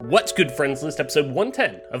What's good, friends list, episode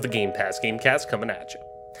 110 of the Game Pass Gamecast coming at you.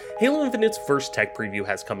 Halo Infinite's first tech preview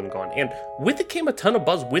has come and gone, and with it came a ton of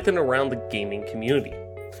buzz with and around the gaming community.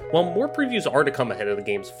 While more previews are to come ahead of the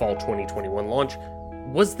game's fall 2021 launch,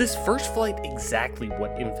 was this first flight exactly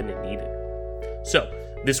what Infinite needed? So,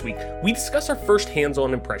 this week, we discuss our first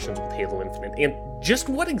hands-on impressions with Halo Infinite, and just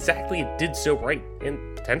what exactly it did so right,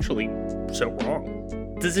 and potentially so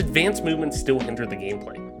wrong. Does advanced movement still hinder the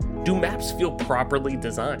gameplay? Do maps feel properly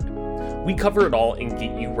designed? We cover it all and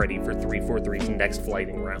get you ready for 343's next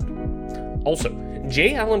flighting round. Also,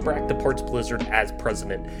 J. Allen Brack departs Blizzard as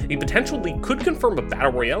president. He potentially could confirm a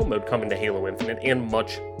Battle Royale mode coming to Halo Infinite, and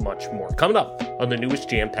much, much more coming up on the newest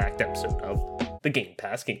jam-packed episode of the Game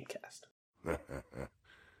Pass Gamecast.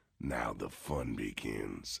 Now the fun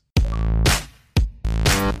begins.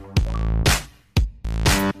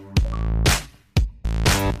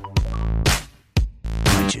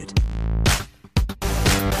 Richard.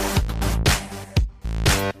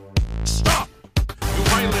 Stop! You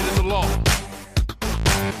violated the law.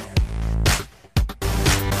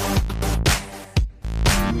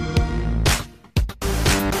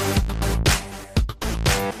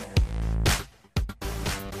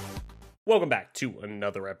 Welcome back to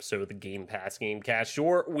another episode of the Game Pass Gamecast,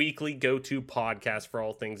 your weekly go-to podcast for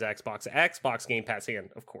all things Xbox, Xbox Game Pass,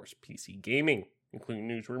 and, of course, PC gaming, including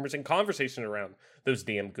news, rumors, and conversation around those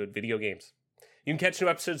damn good video games. You can catch new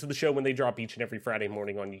episodes of the show when they drop each and every Friday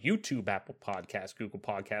morning on YouTube, Apple Podcasts, Google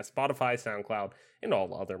Podcasts, Spotify, SoundCloud, and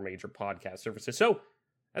all other major podcast services. So,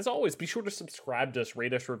 as always, be sure to subscribe to us,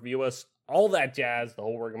 rate us, review us, all that jazz, the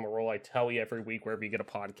whole rigmarole I tell you every week wherever you get a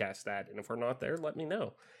podcast at. And if we're not there, let me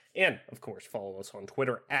know. And, of course, follow us on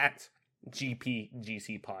Twitter at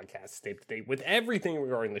GPGC Podcast. Stay up to date with everything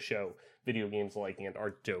regarding the show, video games like, and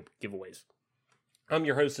our dope giveaways. I'm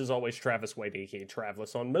your host, as always, Travis White, aka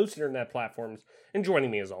Traveless, on most internet platforms. And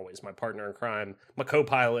joining me, as always, my partner in crime, my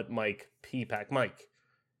co-pilot, Mike P-Pack. Mike,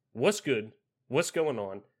 what's good? What's going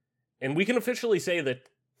on? And we can officially say that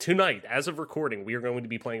tonight, as of recording, we are going to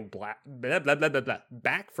be playing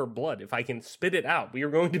Back 4 Blood. If I can spit it out, we are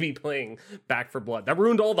going to be playing Back 4 Blood. That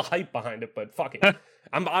ruined all the hype behind it, but fuck it.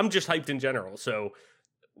 I'm just hyped in general. So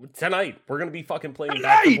tonight, we're going to be fucking playing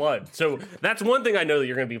Back 4 Blood. So that's one thing I know that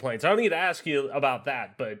you're going to be playing. So I don't need to ask you about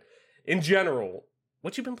that, but in general,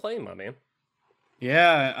 what you been playing, my man?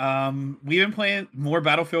 Yeah, we've been playing more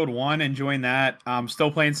Battlefield 1, enjoying that. Still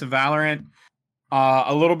playing some Valorant,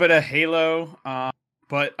 a little bit of Halo,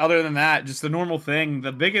 but other than that, just the normal thing.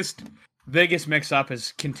 The biggest mix-up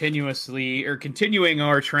is continuing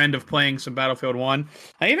our trend of playing some Battlefield 1.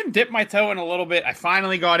 I even dipped my toe in a little bit. I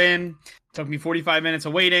finally got in. Took me 45 minutes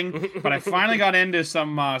of waiting, but I finally got into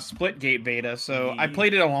some Splitgate beta. So I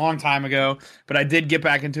played it a long time ago, but I did get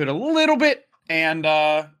back into it a little bit. And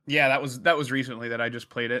yeah, that was recently that I just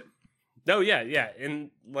played it. Oh, yeah. And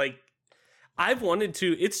like, I've wanted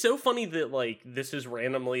to. It's so funny that like this is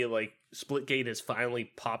randomly like Splitgate has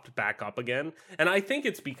finally popped back up again, and I think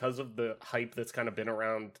it's because of the hype that's kind of been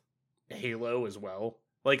around Halo as well.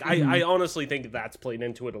 Like I honestly think that's played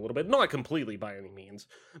into it a little bit, not completely by any means,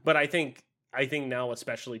 but I think now,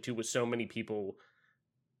 especially too, with so many people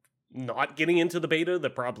not getting into the beta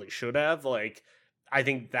that probably should have, like I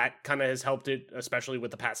think that kind of has helped it, especially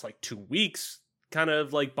with the past like 2 weeks kind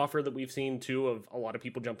of like buffer that we've seen too of a lot of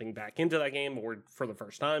people jumping back into that game or for the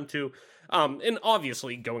first time too, and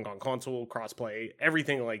obviously going on console crossplay,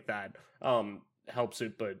 everything like that helps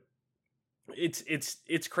it. But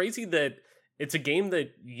it's crazy that it's a game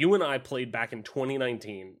that you and I played back in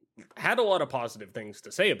 2019, had a lot of positive things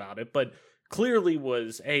to say about it, but clearly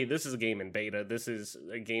was, hey, this is a game in beta, this is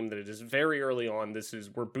a game that is very early on,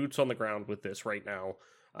 we're boots on the ground with this right now,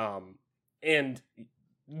 and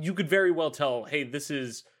you could very well tell, hey, this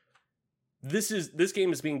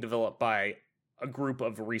game is being developed by a group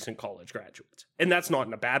of recent college graduates. And that's not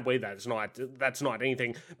in a bad way, that's not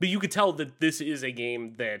anything, but you could tell that this is a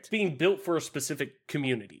game that's being built for a specific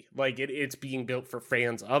community. Like it's being built for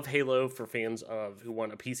fans of Halo, for fans of who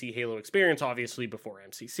want a PC Halo experience, obviously before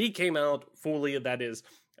MCC came out fully, that is,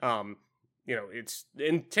 it's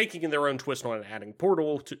and taking their own twist on it, adding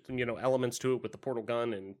Portal to, elements to it with the Portal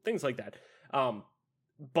gun and things like that.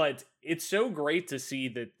 But it's so great to see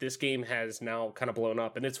that this game has now kind of blown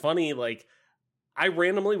up. And it's funny, like, I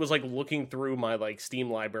randomly was, like, looking through my, like,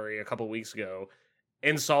 Steam library a couple weeks ago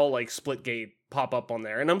and saw, like, Splitgate pop up on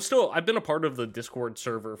there. And I've been a part of the Discord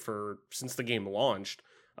server since the game launched.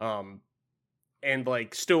 And,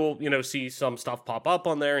 like, still, see some stuff pop up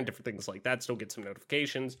on there and different things like that. Still get some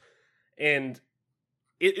notifications. And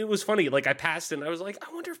it was funny. Like, I passed and I was like,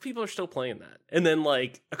 I wonder if people are still playing that. And then,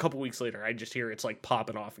 like, a couple weeks later, I just hear it's, like,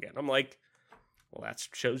 popping off again. I'm like, Well, that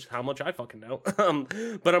shows how much I fucking know.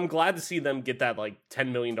 But I'm glad to see them get that like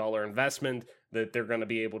 $10 million investment that they're going to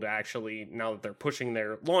be able to actually, now that they're pushing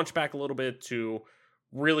their launch back a little bit, to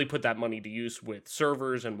really put that money to use with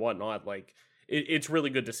servers and whatnot. Like, it's really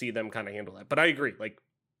good to see them kind of handle that. But I agree, like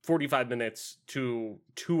 45 minutes to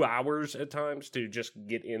 2 hours at times to just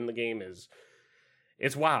get in the game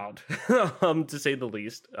it's wild, to say the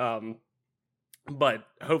least. But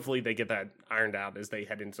hopefully they get that ironed out as they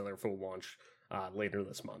head into their full launch later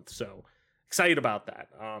this month. So excited about that.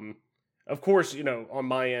 Of course, on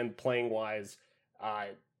my end, playing wise,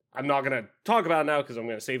 I'm not going to talk about it now because I'm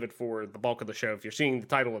going to save it for the bulk of the show. If you're seeing the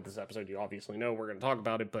title of this episode, you obviously know we're going to talk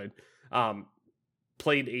about it, but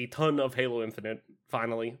played a ton of Halo Infinite.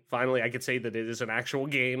 Finally, I could say that it is an actual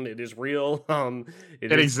game. It is real.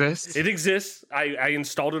 It exists. It exists. I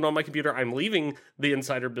installed it on my computer. I'm leaving the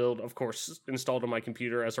Insider build, of course, installed on my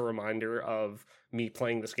computer as a reminder of me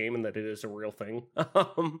playing this game and that it is a real thing.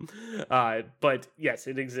 But yes,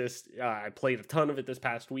 it exists. I played a ton of it this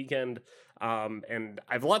past weekend, and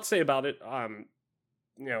I have a lot to say about it. I'm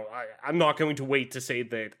not going to wait to say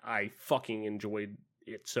that I fucking enjoyed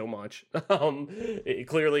it so much.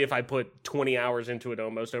 Clearly, if I put 20 hours into it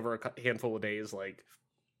almost over a handful of days, like,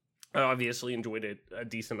 I obviously enjoyed it a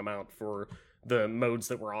decent amount for the modes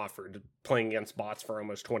that were offered. Playing against bots for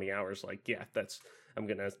almost 20 hours, like, yeah,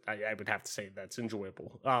 I would have to say that's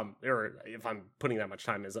enjoyable. Or if I'm putting that much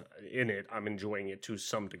time in it, I'm enjoying it to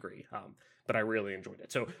some degree. But I really enjoyed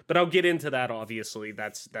it. So, but I'll get into that, obviously.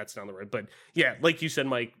 That's down the road. But yeah, like you said,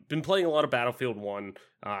 Mike, been playing a lot of Battlefield 1,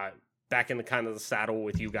 back in the kind of the saddle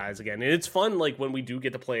with you guys again. And it's fun, like, when we do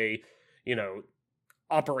get to play,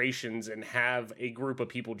 operations and have a group of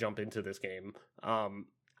people jump into this game.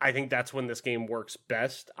 I think that's when this game works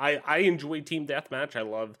best. I enjoy Team Deathmatch. I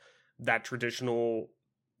love that traditional,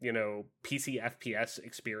 PC FPS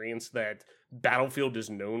experience that Battlefield is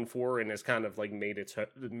known for and has kind of like made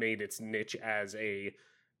its niche as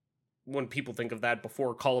when people think of that,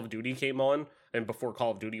 before Call of Duty came on and before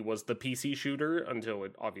Call of Duty was the PC shooter, until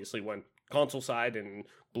it obviously went console side and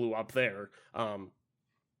blew up there.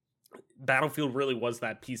 Battlefield really was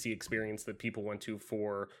that PC experience that people went to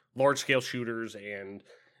for large scale shooters and,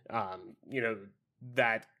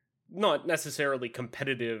 that not necessarily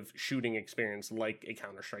competitive shooting experience like a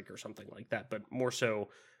Counter-Strike or something like that, but more so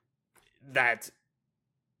that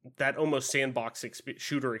almost sandbox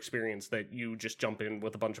shooter experience that you just jump in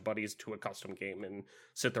with a bunch of buddies to a custom game and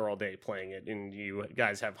sit there all day playing it, and you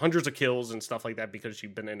guys have hundreds of kills and stuff like that because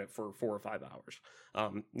you've been in it for 4 or 5 hours.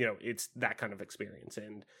 It's that kind of experience,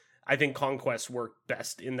 and I think Conquest worked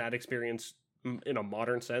best in that experience in a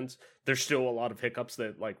modern sense. There's still a lot of hiccups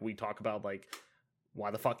that, like, we talk about, like, why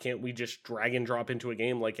the fuck can't we just drag and drop into a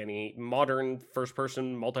game like any modern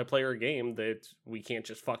first-person multiplayer game, that we can't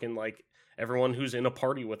just fucking, like, everyone who's in a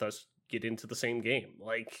party with us get into the same game?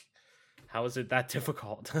 Like, how is it that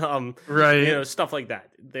difficult? Right. Stuff like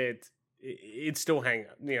that. It's still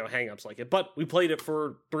hang-ups like it. But we played it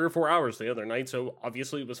for 3 or 4 hours the other night, so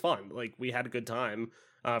obviously it was fun. Like, we had a good time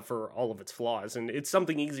for all of its flaws, and it's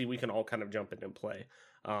something easy we can all kind of jump in and play.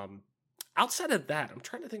 Outside of that, I'm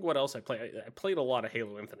trying to think what else I played. I played a lot of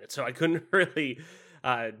Halo Infinite, so I couldn't really,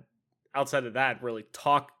 outside of that, really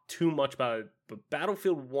talk too much about it. But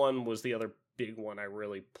Battlefield 1 was the other big one I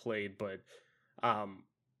really played, but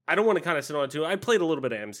I don't want to kind of sit on it too. I played a little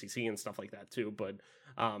bit of MCC and stuff like that too, but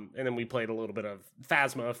and then we played a little bit of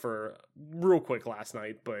Phasma for real quick last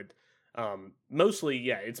night, but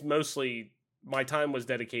it's mostly my time was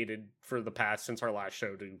dedicated for the past, since our last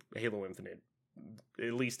show, to Halo Infinite,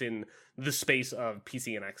 at least in the space of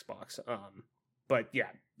PC and Xbox. But yeah,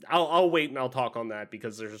 I'll wait and I'll talk on that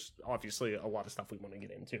because there's obviously a lot of stuff we want to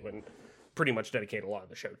get into and pretty much dedicate a lot of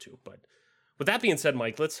the show to. But with that being said,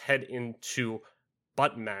 Mike, let's head into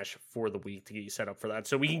Button Mash for the week to get you set up for that,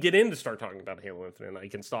 so we can get in to start talking about Halo Infinite and I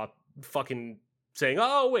can stop fucking saying,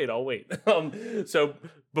 I'll wait. So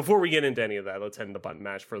before we get into any of that, let's head into Button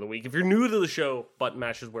Mash for the week. If you're new to the show, Button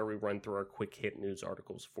Mash is where we run through our quick hit news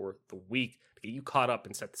articles for the week to get you caught up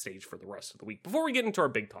and set the stage for the rest of the week before we get into our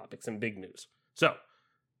big topics and big news. So,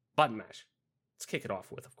 Button Mash. Let's kick it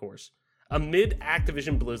off with, of course, amid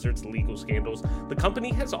Activision Blizzard's legal scandals, the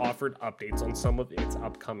company has offered updates on some of its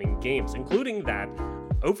upcoming games, including that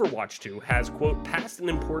Overwatch 2 has, quote, passed an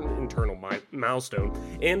important internal milestone,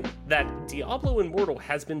 and that Diablo Immortal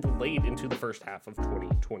has been delayed into the first half of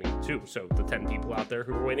 2022. So the 10 people out there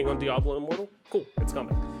who are waiting on Diablo Immortal, cool, it's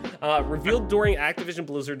coming. Revealed during Activision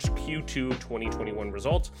Blizzard's Q2 2021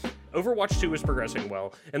 results, Overwatch 2 is progressing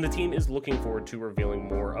well, and the team is looking forward to revealing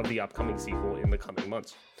more of the upcoming sequel in the coming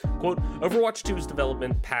months. Quote, Overwatch 2's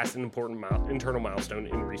development passed an important internal milestone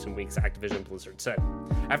in recent weeks, Activision Blizzard said.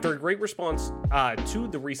 After a great response to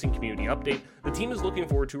the recent community update, the team is looking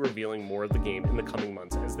forward to revealing more of the game in the coming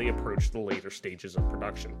months as they approach the later stages of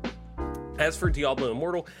production. As for Diablo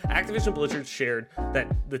Immortal, Activision Blizzard shared that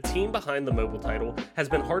the team behind the mobile title has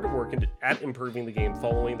been hard at work at improving the game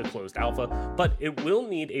following the closed alpha, but it will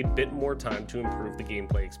need a bit more time to improve the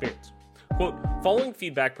gameplay experience. Quote, following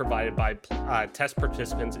feedback provided by test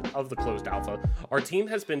participants of the closed alpha, our team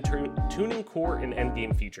has been tuning core and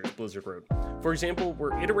endgame features, Blizzard wrote. For example,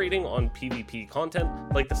 we're iterating on PvP content,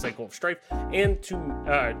 like the Cycle of Strife, and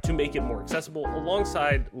to make it more accessible,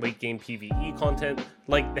 alongside late-game PvE content,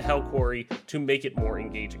 like the Hell Quarry, to make it more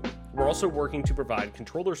engaging. We're also working to provide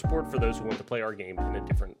controller support for those who want to play our game in a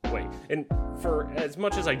different way. And for as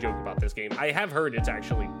much as I joke about this game, I have heard it's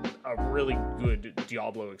actually a really good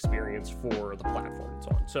Diablo experience for the platform it's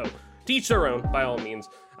on. So, to each their own, by all means.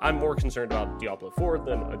 I'm more concerned about Diablo 4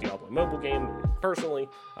 than a Diablo mobile game, personally,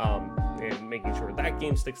 and making sure that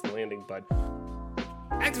game sticks the landing, but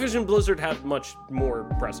Activision Blizzard have much more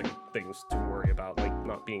pressing things to worry about, like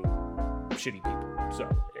not being shitty people. So,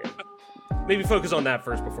 maybe focus on that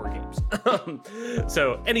first before games.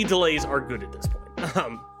 So, any delays are good at this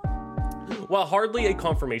point. While hardly a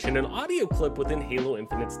confirmation, an audio clip within Halo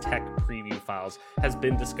Infinite's tech preview files has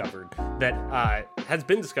been discovered that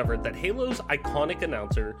Halo's iconic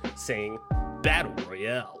announcer saying "Battle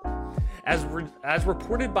Royale." As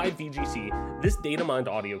reported by VGC, this data-mined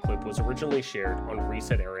audio clip was originally shared on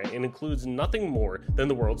Reset Era and includes nothing more than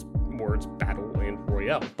the words "Battle" and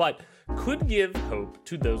 "Royale," but could give hope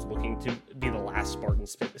to those looking to be the last Spartan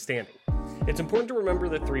standing. It's important to remember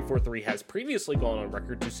that 343 has previously gone on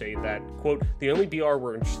record to say that, quote, the only BR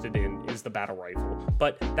we're interested in is the battle rifle,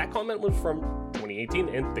 but that comment was from 2018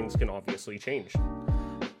 and things can obviously change.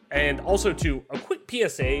 And also, to a quick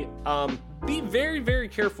PSA, be very, very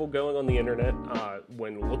careful going on the internet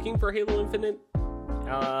when looking for Halo Infinite,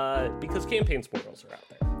 because campaign spoilers are out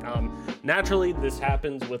there. Naturally, this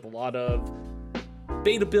happens with a lot of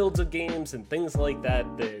beta builds of games and things like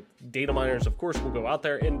that. The data miners, of course, will go out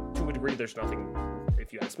there, and to a degree, there's nothing,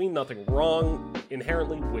 if you ask me, nothing wrong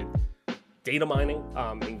inherently with data mining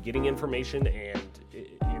and getting information, and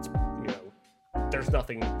it's, you know, there's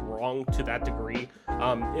nothing wrong to that degree.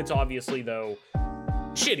 It's obviously, though,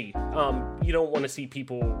 shitty. You don't want to see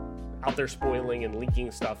people out there spoiling and leaking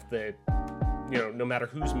stuff that, you know, no matter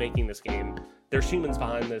who's making this game, there's humans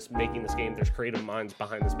behind this making this game, there's creative minds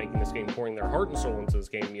behind this making this game, pouring their heart and soul into this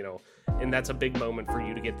game, you know, and that's a big moment for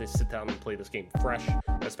you to get to sit down and play this game fresh,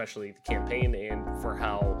 especially the campaign, and for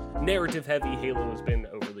how narrative heavy Halo has been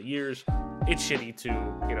over the years. It's shitty to,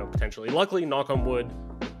 you know, potentially, luckily, knock on wood,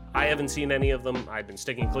 I haven't seen any of them. I've been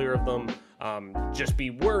sticking clear of them. Just be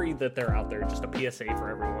worried that they're out there. Just a PSA for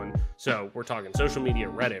everyone. So we're talking social media,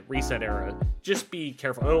 Reddit, Reset Era. Just be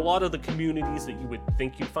careful. And a lot of the communities that you would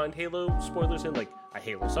think you'd find Halo spoilers in, like a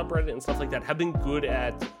Halo subreddit and stuff like that, have been good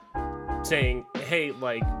at saying, hey,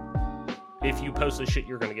 like, if you post this shit,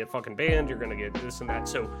 you're going to get fucking banned. You're going to get this and that.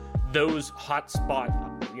 So those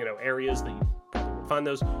hotspot, you know, areas that you probably would find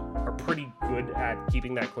those are pretty good at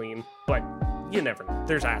keeping that clean. But you never know.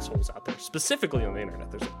 There's assholes out there, specifically on the internet.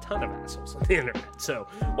 There's a ton of assholes on the internet, so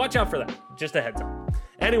watch out for that. Just a heads up.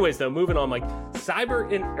 Anyways, though, moving on, like Saber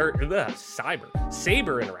Interactive,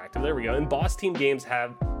 there we go, and Boss Team Games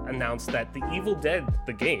have announced that the Evil Dead,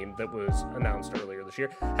 the game that was announced earlier this year,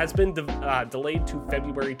 has been delayed to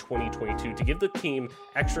February 2022 to give the team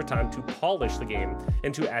extra time to polish the game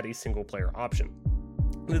and to add a single-player option.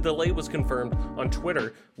 The delay was confirmed on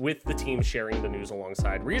Twitter, with the team sharing the news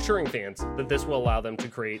alongside, reassuring fans that this will allow them to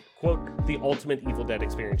create, quote, the ultimate Evil Dead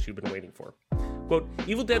experience you've been waiting for. Quote,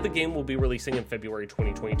 Evil Dead the game will be releasing in February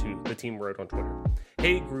 2022, the team wrote on Twitter.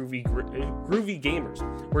 Hey, groovy gamers.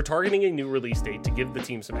 We're targeting a new release date to give the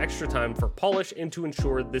team some extra time for polish and to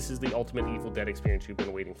ensure this is the ultimate Evil Dead experience you've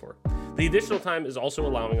been waiting for. The additional time is also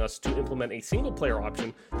allowing us to implement a single-player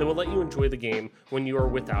option that will let you enjoy the game when you are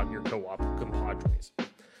without your co-op compadres.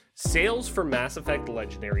 Sales for Mass Effect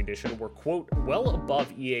Legendary Edition were, quote, well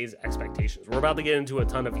above EA's expectations. We're about to get into a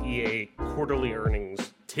ton of EA quarterly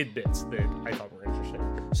earnings tidbits that I thought were interesting.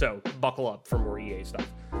 So buckle up for more EA stuff.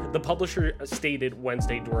 The publisher stated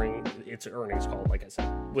Wednesday during its earnings call, like I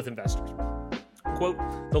said, with investors. Quote,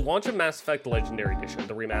 the launch of Mass Effect Legendary Edition,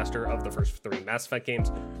 the remaster of the first 3 Mass Effect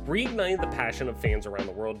games, reignited the passion of fans around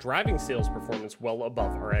the world, driving sales performance well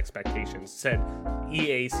above our expectations, said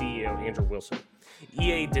EA CEO Andrew Wilson.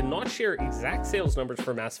 EA did not share exact sales numbers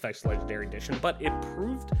for Mass Effect's Legendary Edition, but it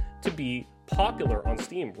proved to be popular on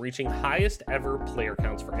Steam, reaching highest ever player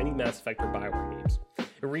counts for any Mass Effect or BioWare games.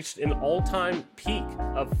 It reached an all-time peak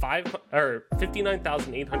of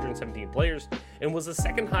 59,817 players and was the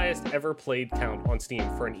second highest ever played count on Steam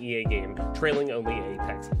for an EA game, trailing only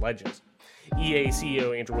Apex Legends. EA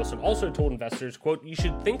CEO Andrew Wilson also told investors, quote, "You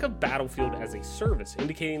should think of Battlefield as a service,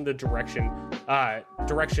 indicating the direction the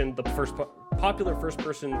popular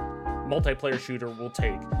first-person multiplayer shooter will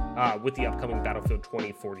take with the upcoming Battlefield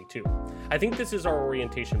 2042. I think this is our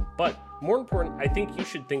orientation, but more important, I think you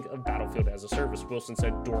should think of Battlefield as a service," Wilson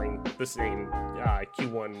said during the same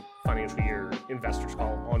Q1 financial year investors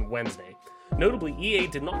call on Wednesday. Notably, EA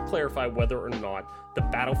did not clarify whether or not the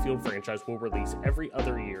Battlefield franchise will release every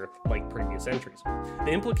other year like previous entries.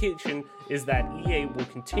 The implication is that EA will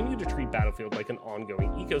continue to treat Battlefield like an ongoing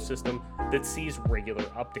ecosystem that sees regular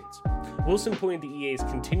updates. Wilson pointed to EA's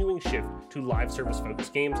continuing shift to live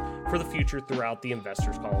service-focused games for the future throughout the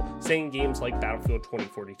investors call, saying games like Battlefield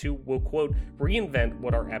 2042 will, quote, "reinvent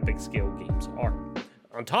what our epic scale games are."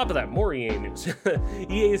 On top of that, more EA news.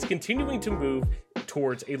 EA is continuing to move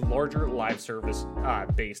towards a larger live service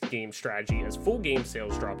based game strategy as full game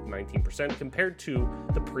sales dropped 19% compared to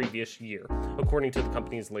the previous year, according to the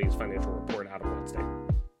company's latest financial report out on Wednesday.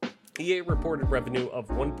 EA reported revenue of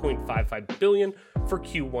 $1.55 billion for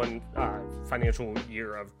Q1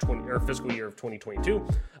 fiscal year of 2022,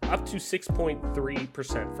 up to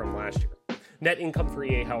 6.3% from last year. Net income for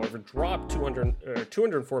EA, however, dropped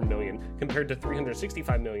 $204 million compared to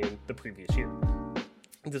 $365 million the previous year.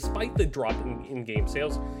 Despite the drop in in-game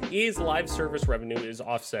sales, EA's live service revenue is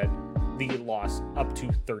offset the loss up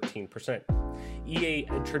to 13%. EA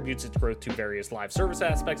attributes its growth to various live service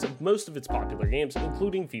aspects of most of its popular games,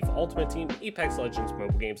 including FIFA Ultimate Team, Apex Legends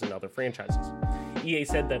mobile games, and other franchises. EA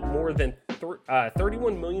said that more than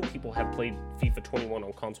 31 million people have played FIFA 21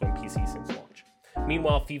 on console and PC since launch.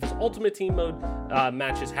 Meanwhile, FIFA's Ultimate Team mode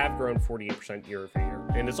matches have grown 48% year over year.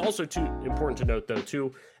 And it's also important to note, though,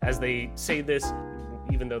 too, as they say this,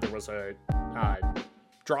 even though there was a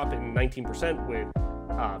drop in 19% with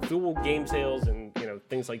full game sales and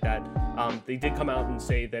things like that, they did come out and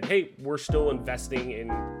say that, hey, we're still investing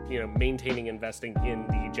in investing in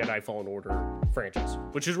the Jedi Fallen Order franchise,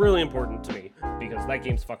 which is really important to me because that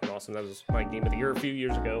game's fucking awesome. That was my game of the year a few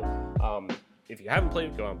years ago. If you haven't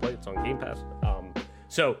played it, go out and play it. It's on Game Pass.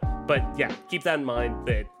 But yeah, keep that in mind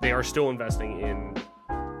that they are still investing in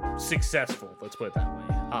successful, let's put it that way,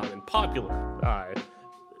 and popular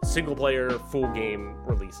single-player full game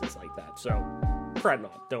releases like that. So fret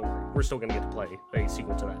not, don't worry. We're still going to get to play a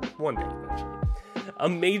sequel to that one day eventually. A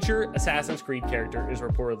major Assassin's Creed character is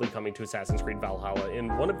reportedly coming to Assassin's Creed Valhalla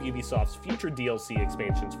in one of Ubisoft's future DLC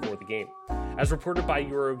expansions for the game. As reported by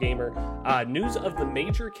Eurogamer, news of the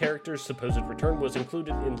major character's supposed return was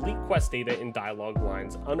included in leaked quest data and dialogue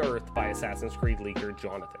lines unearthed by Assassin's Creed leaker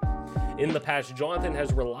Jonathan. In the past, Jonathan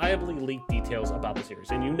has reliably leaked details about the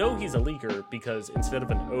series, and he's a leaker because instead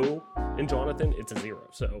of an O in Jonathan, it's a 0.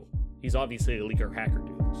 So he's obviously a leaker hacker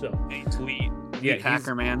dude. So he's lead. Yeah,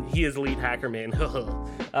 hacker man. He is lead hacker man.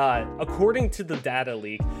 According to the data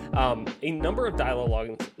leak, a number of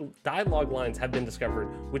dialogue lines have been discovered,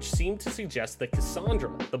 which seem to suggest that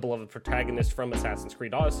Cassandra, the beloved protagonist from Assassin's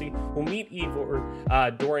Creed Odyssey, will meet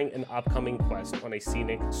Eivor during an upcoming quest on a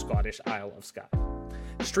scenic Scottish Isle of Skye.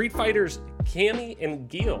 Street Fighters Cammy and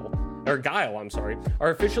Guile are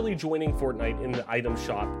officially joining Fortnite in the item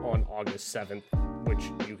shop on August 7th, which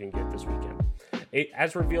you can get this weekend.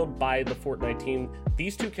 As revealed by the Fortnite team,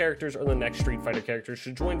 these two characters are the next Street Fighter characters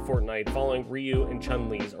to join Fortnite following Ryu and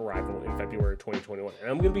Chun-Li's arrival in February 2021.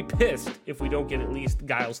 And I'm going to be pissed if we don't get at least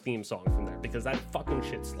Guile's theme song from there, because that fucking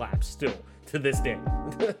shit slaps still to this day.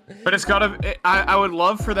 But it's gotta, I would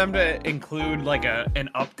love for them to include like an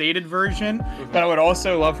updated version, but I would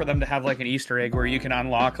also love for them to have like an Easter egg where you can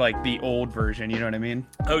unlock like the old version, you know what I mean?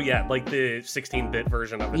 Oh yeah, like the 16-bit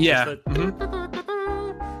version of it. Yeah.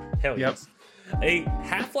 Hell yes. A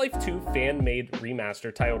Half-Life 2 fan-made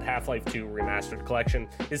remaster titled Half-Life 2 Remastered Collection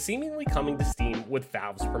is seemingly coming to Steam with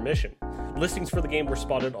Valve's permission. Listings for the game were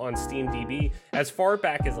spotted on SteamDB as far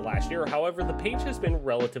back as last year, however, the page has been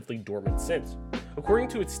relatively dormant since. According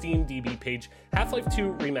to its SteamDB page, Half-Life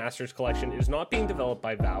 2 Remasters Collection is not being developed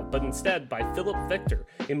by Valve, but instead by Philip Victor,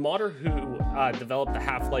 a modder who developed the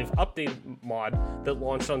Half-Life Update mod that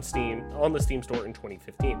launched on the Steam store in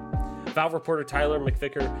 2015. Valve reporter Tyler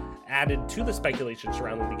McVicker added to the speculation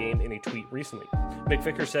surrounding the game in a tweet recently.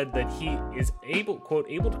 McVicker said that he is able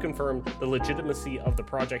to confirm the legitimacy of the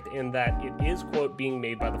project and that it is, quote, being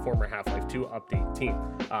made by the former Half-Life 2 update team.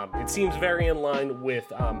 It seems very in line with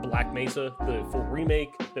Black Mesa, the full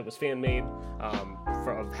remake that was fan-made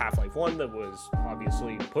of Half-Life 1 that was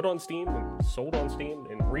obviously put on Steam and sold on Steam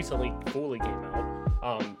and recently fully came out.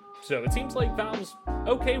 So it seems like Valve's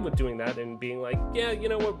okay with doing that and being like, yeah, you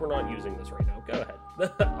know what, we're not using this right now. Go ahead.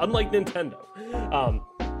 Unlike Nintendo.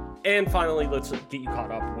 And finally, let's get you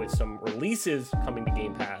caught up with some releases coming to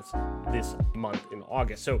Game Pass this month in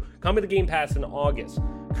August. So, coming to Game Pass in August,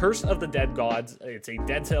 Curse of the Dead Gods. It's a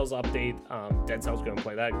Dead Cells update. Dead Cells, go and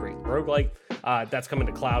play that. Great roguelike. That's coming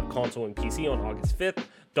to cloud, console, and PC on August 5th.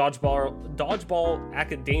 Dodgeball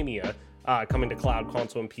Academia. Coming to cloud,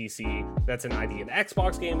 console, and PC. That's an ID and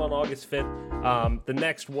Xbox game on August 5th. The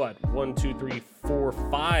next, 5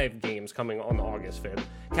 games coming on August 5th.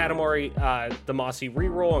 Katamari Damacy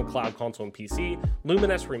Reroll on cloud, console, and PC.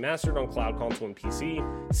 Luminous Remastered on cloud, console, and PC.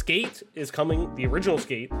 Skate is coming, the original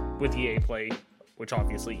Skate, with EA Play, which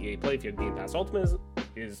obviously EA Play, if you have Game Pass Ultimate,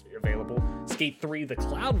 is available. Skate 3, the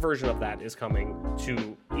cloud version of that, is coming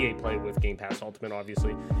to EA Play with Game Pass Ultimate,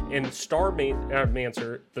 obviously. And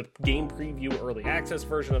Starmancer, the game preview early access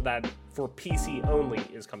version of that for PC only,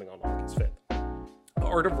 is coming on August 5th.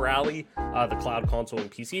 Art of Rally, the cloud, console,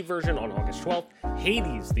 and PC version on August 12th.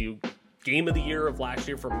 Hades, the game of the year of last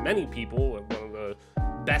year for many people, one of the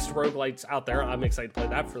best roguelites out there. I'm excited to play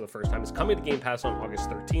that for the first time. It's coming to Game Pass on August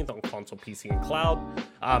 13th on console, PC, and cloud.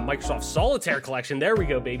 Microsoft Solitaire Collection, there we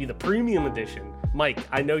go, baby, the premium edition. Mike,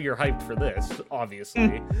 I know you're hyped for this,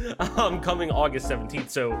 obviously. Coming August 17th,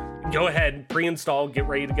 so go ahead, pre-install, get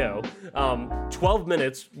ready to go. 12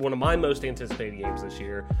 minutes, one of my most anticipated games this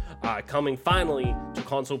year, coming finally to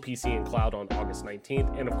console, PC, and cloud on August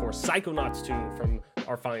 19th. And of course, Psychonauts 2 from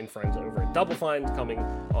our fine friends over at Double Fine, coming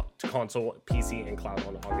to console, PC, and cloud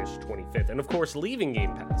on August 25th. And of course, leaving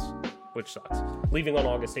Game Pass, which sucks, leaving on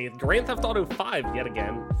August 8th, Grand Theft Auto 5 yet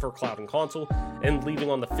again for cloud and console, and leaving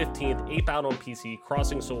on the 15th, Ape Out on PC,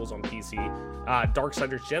 Crossing Souls on PC,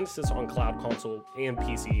 Darksiders Genesis on cloud, console, and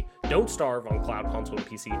PC, Don't Starve on cloud, console, and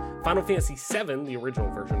PC, Final Fantasy VII, the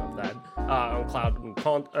original version of that, on cloud and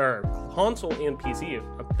console and PC.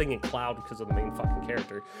 I'm thinking cloud because of the main fucking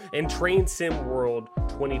character, and Train Sim World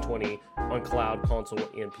 2020 on cloud, console,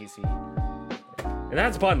 and PC. And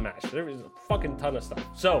that's Button Mash. There was a fucking ton of stuff.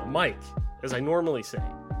 So, Mike, as I normally say,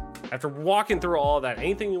 after walking through all of that,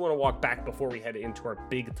 anything you want to walk back before we head into our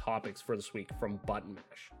big topics for this week from Button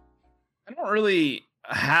Mash? I don't really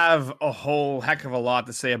have a whole heck of a lot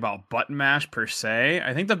to say about Button Mash per se.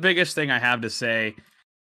 I think the biggest thing I have to say,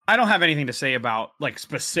 I don't have anything to say about like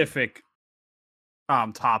specific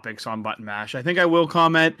topics on Button Mash. I think I will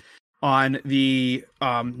comment on the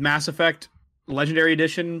Mass Effect Legendary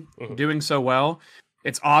Edition doing so well.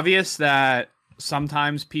 It's obvious that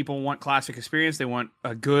sometimes people want classic experience, they want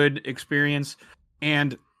a good experience,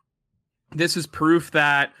 and this is proof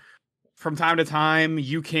that from time to time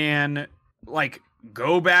you can like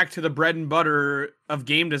go back to the bread and butter of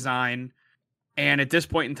game design, and at this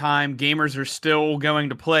point in time gamers are still going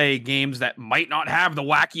to play games that might not have the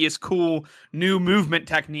wackiest cool new movement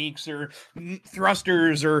techniques or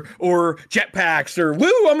thrusters or jetpacks or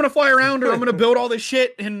woo, I'm gonna fly around or I'm gonna build all this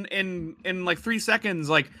shit in like 3 seconds.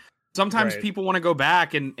 Like sometimes people want to go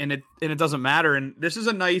back and it doesn't matter, and this is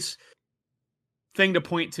a nice thing to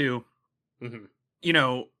point to. You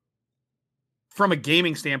know, from a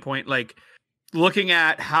gaming standpoint, like looking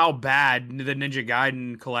at how bad the Ninja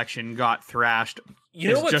Gaiden collection got thrashed.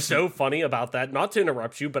 You know what's so funny about that? Not to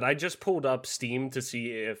interrupt you, but I just pulled up Steam to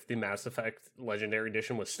see if the Mass Effect Legendary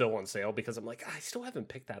Edition was still on sale, because I'm like, I still haven't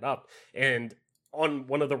picked that up. And on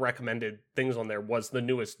one of the recommended things on there was the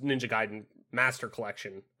newest Ninja Gaiden Master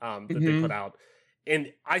Collection that they put out.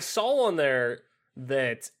 And I saw on there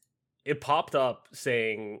that it popped up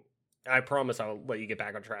saying, I promise I'll let you get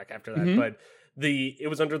back on track after that, but it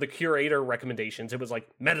was under the curator recommendations. It was like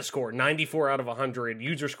Metascore 94 out of 100,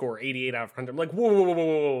 user score 88 out of 100. I'm like,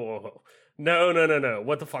 whoa. No.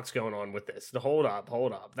 What the fuck's going on with this? Hold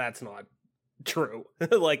up. That's not true.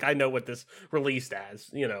 Like, I know what this released as,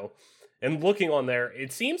 you know. And looking on there,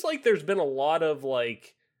 it seems like there's been a lot of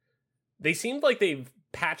like, they seemed like they've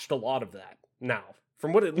patched a lot of that now,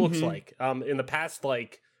 from what it looks like. In the past,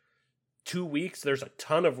 like, 2 weeks, there's a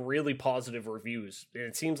ton of really positive reviews, and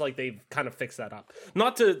it seems like they've kind of fixed that up.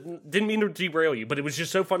 Didn't mean to derail you, but it was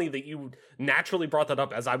just so funny that you naturally brought that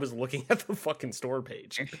up as I was looking at the fucking store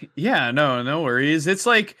page. Yeah, no worries. It's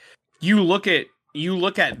like you look at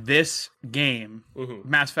this game,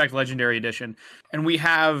 Mass Effect Legendary Edition, and we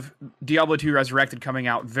have Diablo 2 Resurrected coming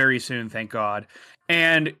out very soon, thank God.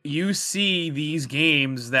 And you see these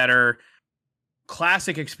games that are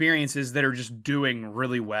classic experiences that are just doing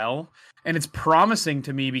really well. And it's promising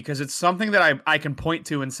to me because it's something that I can point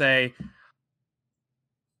to and say,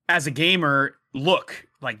 as a gamer, look,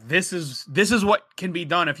 like this is what can be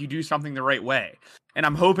done if you do something the right way. And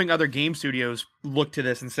I'm hoping other game studios look to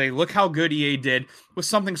this and say, look how good EA did with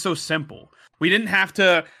something so simple. We didn't have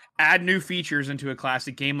to add new features into a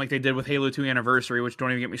classic game like they did with Halo 2 Anniversary, which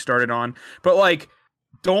don't even get me started on. But like,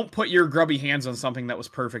 don't put your grubby hands on something that was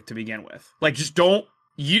perfect to begin with. Like, just don't.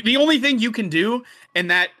 The only thing you can do in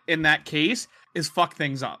that case is fuck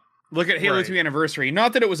things up. Look at Halo 2 Anniversary.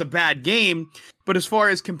 Not that it was a bad game, but as far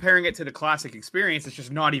as comparing it to the classic experience, it's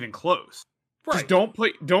just not even close. Right. Just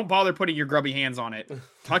don't bother putting your grubby hands on it.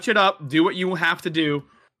 Touch it up, do what you have to do,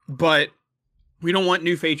 but we don't want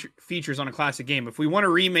new features on a classic game. If we want to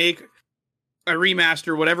remake, a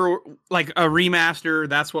remaster, whatever, like a remaster,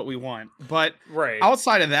 that's what we want. But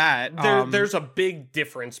outside of that, there's a big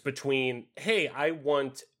difference between, hey, I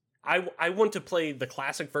want to play the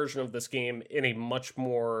classic version of this game in a much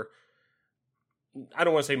more, I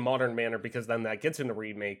don't want to say modern manner because then that gets into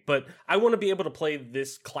remake, but I want to be able to play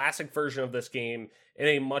this classic version of this game in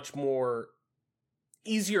a much more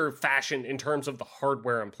easier fashion in terms of the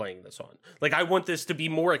hardware I'm playing this on. Like, I want this to be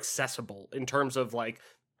more accessible in terms of like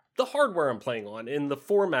the hardware I'm playing on and the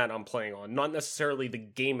format I'm playing on, not necessarily the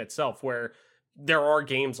game itself, where there are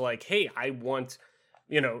games like, hey, I want,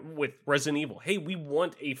 with Resident Evil, hey, we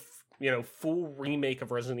want a, full remake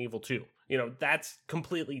of Resident Evil 2. That's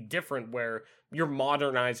completely different, where you're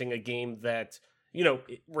modernizing a game that,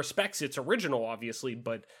 it respects its original, obviously,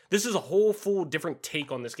 but this is a whole full different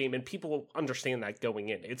take on this game, and people understand that going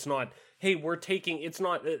in. It's not, hey,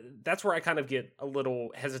 that's where I kind of get a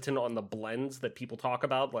little hesitant on the blends that people talk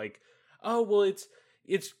about, like, oh, well,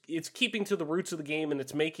 it's keeping to the roots of the game,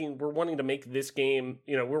 and we're wanting to make this game,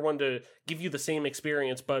 we're wanting to give you the same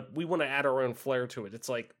experience, but we want to add our own flair to it. It's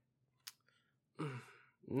like,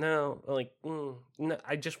 no, like, no,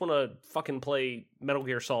 I just want to fucking play Metal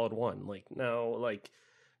Gear Solid 1. Like, no, like,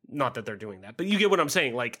 not that they're doing that, but you get what I'm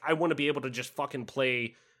saying. Like, I want to be able to just fucking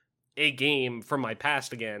play a game from my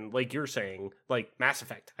past again, like you're saying, like Mass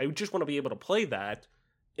Effect. I just want to be able to play that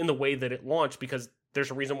in the way that it launched, because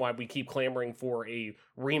there's a reason why we keep clamoring for a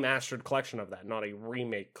remastered collection of that, not a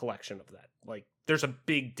remake collection of that. Like, there's a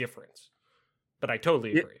big difference, but I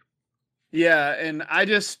totally agree. Yeah, and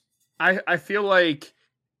I feel like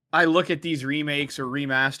I look at these remakes or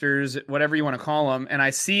remasters, whatever you want to call them, and I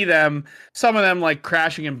see them, some of them like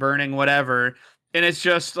crashing and burning, whatever. And it's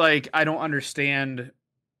just like, I don't understand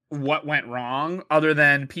what went wrong other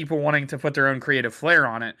than people wanting to put their own creative flair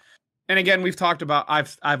on it. And again, we've talked about,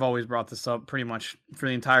 I've always brought this up pretty much for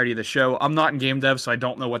the entirety of the show. I'm not in game dev, so I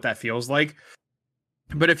don't know what that feels like.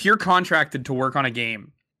 But if you're contracted to work on a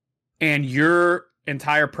game and your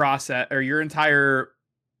entire process or your entire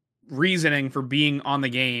reasoning for being on the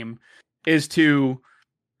game is to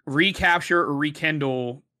recapture or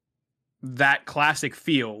rekindle that classic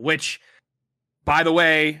feel, which, by the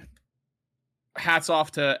way, hats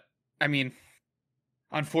off to,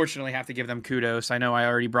 unfortunately have to give them kudos. I know I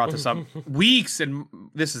already brought this up weeks, and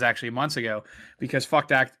this is actually months ago, because fuck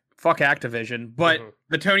Activision, but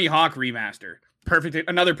the Tony Hawk remaster,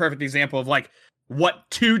 another perfect example of like what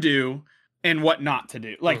to do and what not to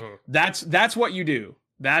do. Like that's what you do.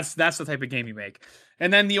 That's the type of game you make.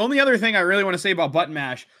 And then the only other thing I really want to say about Button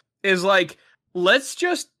Mash is, like, let's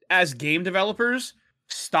just, as game developers,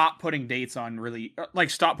 stop putting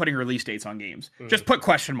release dates on games. Just put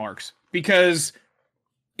question marks, because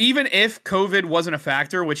even if COVID wasn't a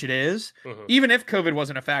factor, which it is, even if COVID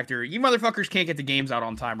wasn't a factor, you motherfuckers can't get the games out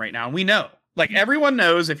on time right now. And we know, like, everyone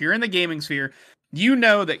knows, if you're in the gaming sphere, you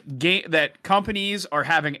know that companies are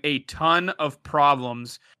having a ton of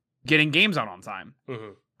problems getting games out on time.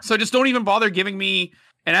 So just don't even bother giving me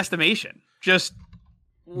an estimation. Just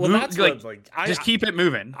keep it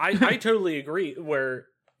moving. I totally agree. Where,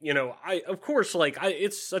 of course, like,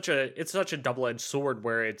 it's such a double-edged sword,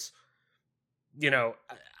 where it's,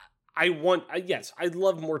 I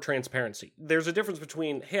love more transparency. There's a difference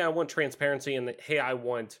between, hey, I want transparency, and hey, I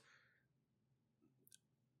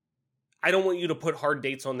don't want you to put hard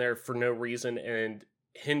dates on there for no reason and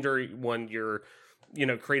hinder your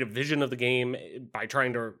creative vision of the game by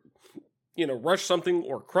trying to, rush something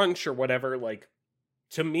or crunch or whatever. Like,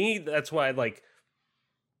 to me, that's why, like,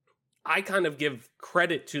 I kind of give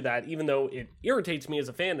credit to that, even though it irritates me as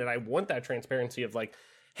a fan, and I want that transparency of, like,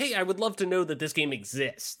 hey, I would love to know that this game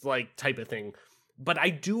exists, like, type of thing. But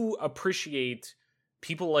I do appreciate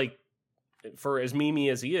people like, for as memey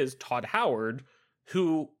as he is, Todd Howard,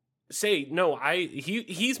 who say, no,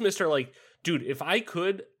 he's Mr. like, dude, if I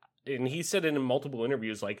could, and he said it in multiple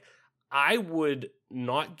interviews, like, I would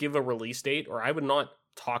not give a release date, or I would not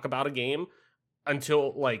talk about a game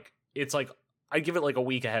until like it's like I give it like a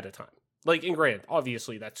week ahead of time. Like, and granted,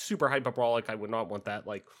 obviously that's super hyperbolic. I would not want that.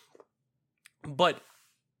 Like, but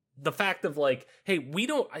the fact of like, hey,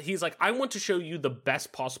 he's like, I want to show you the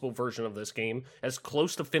best possible version of this game, as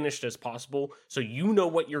close to finished as possible, so you know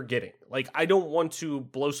what you're getting. Like, I don't want to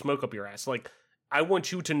blow smoke up your ass. Like, I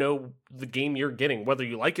want you to know the game you're getting, whether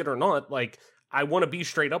you like it or not. Like, I want to be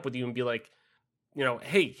straight up with you and be like, you know,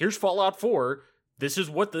 hey, here's Fallout 4. This is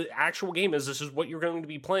what the actual game is. This is what you're going to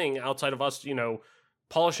be playing outside of us, you know,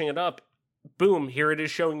 polishing it up. Boom, here it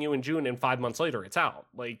is showing you in June, and 5 months later, it's out.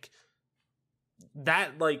 Like,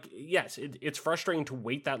 that, like, yes, it's frustrating to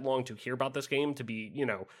wait that long to hear about this game, to be, you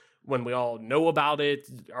know, when we all know about it,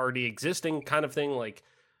 already existing kind of thing, like,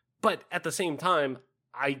 but at the same time,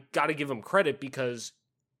 I gotta give him credit because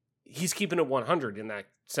he's keeping it 100 in that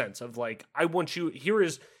sense of, like, I want you, here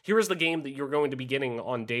is the game that you're going to be getting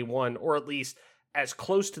on day one, or at least as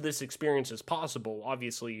close to this experience as possible.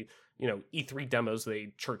 Obviously, you know, E3 demos,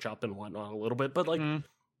 they church up and whatnot a little bit, but like,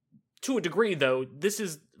 to a degree, though, this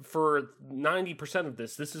is, for 90% of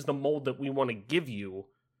this is the mold that we want to give you.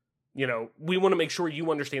 You know, we want to make sure you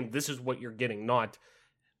understand this is what you're getting, not,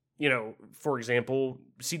 you know, for example,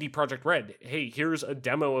 CD Projekt Red. Hey, here's a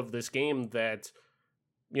demo of this game that,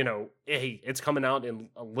 you know, hey, it's coming out in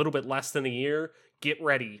a little bit less than a year. Get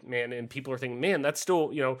ready, man. And people are thinking, man, that's still,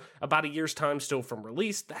 you know, about a year's time still from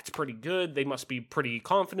release. That's pretty good. They must be pretty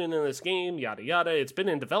confident in this game, yada, yada. It's been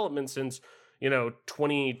in development since, you know,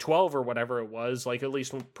 2012 or whatever it was, like, at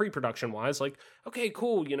least pre-production wise, like, okay,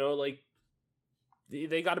 cool, you know, like,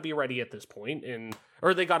 they got to be ready at this point, and,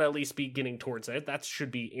 or they got to at least be getting towards it. That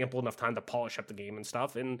should be ample enough time to polish up the game and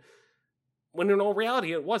stuff, and when in all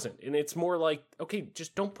reality, it wasn't, and it's more like, okay,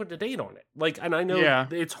 just don't put a date on it. Like, and I know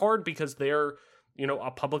it's hard because they're, you know,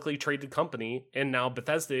 a publicly traded company, and now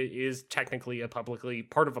Bethesda is technically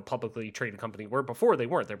part of a publicly traded company, where before they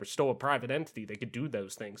weren't. They were still a private entity. They could do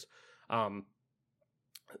those things.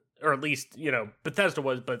 Or at least, you know, Bethesda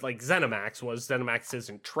was, but like ZeniMax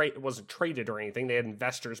wasn't traded or anything. They had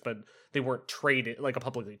investors, but they weren't traded, like a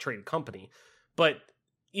publicly traded company. But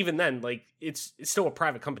even then, like, it's still a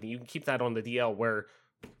private company. You can keep that on the DL, where,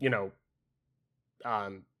 you know,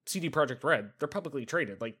 CD Projekt Red, they're publicly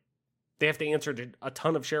traded. Like, they have to answer to a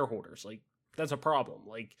ton of shareholders. Like, that's a problem.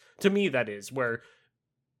 Like, to me, that is where,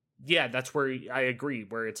 yeah, that's where I agree,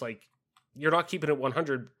 where it's like, you're not keeping it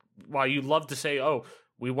 100. While you love to say, oh,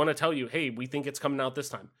 we want to tell you, hey, we think it's coming out this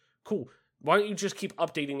time. Cool. Why don't you just keep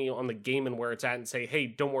updating me on the game and where it's at, and say, hey,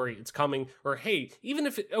 don't worry, it's coming. Or, hey, even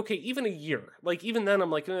a year. Like, even then,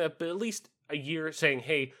 I'm like, but at least a year saying,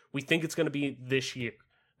 hey, we think it's going to be this year.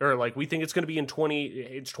 Or, like, we think it's going to be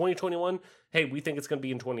it's 2021. Hey, we think it's going to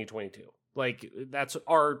be in 2022. Like, that's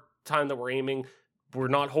our time that we're aiming. We're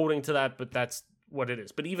not holding to that, but that's what it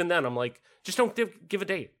is. But even then, I'm like, just don't give a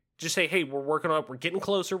date. Just say, hey, we're working on it. We're getting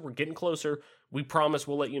closer. We promise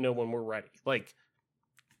we'll let you know when we're ready. Like,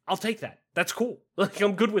 I'll take that. That's cool. Like,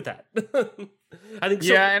 I'm good with that. I think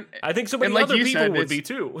so. Yeah, I think so many other people would be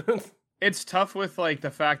too. It's tough with, like,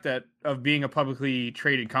 the fact that of being a publicly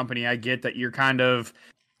traded company. I get that you're kind of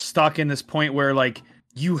stuck in this point where, like,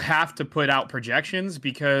 you have to put out projections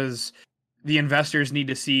because the investors need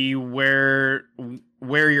to see where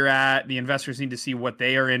you're at. The investors need to see what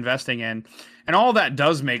they are investing in. And all that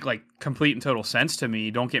does make, like, complete and total sense to me.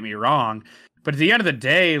 Don't get me wrong. But at the end of the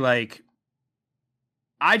day, like,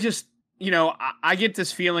 I just, you know, I get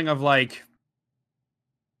this feeling of, like,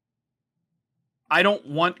 I don't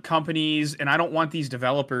want companies and I don't want these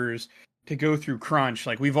developers to go through crunch.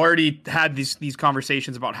 Like, we've already had these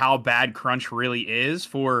conversations about how bad crunch really is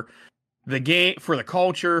for the game, for the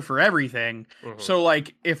culture, for everything. Mm-hmm. So,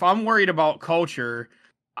 like, if I'm worried about culture,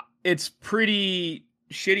 it's pretty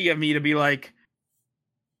shitty of me to be like,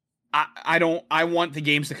 I want the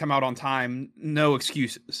games to come out on time, no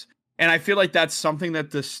excuses. And I feel like that's something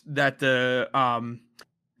that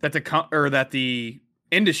the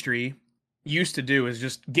industry used to do, is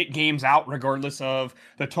just get games out regardless of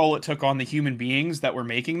the toll it took on the human beings that were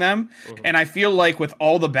making them. Mm-hmm. And I feel like with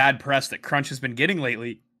all the bad press that crunch has been getting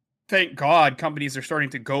lately, thank God companies are starting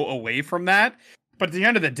to go away from that. But at the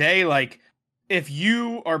end of the day, like, if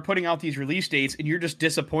you are putting out these release dates and you're just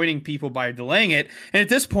disappointing people by delaying it, and at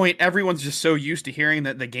this point, everyone's just so used to hearing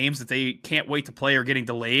that the games that they can't wait to play are getting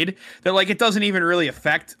delayed, that, like, it doesn't even really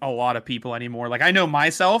affect a lot of people anymore. Like, I know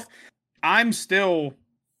myself,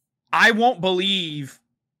 I won't believe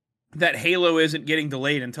that Halo isn't getting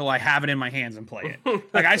delayed until I have it in my hands and play it.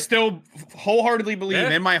 Like, I still wholeheartedly believe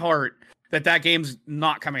in my heart that game's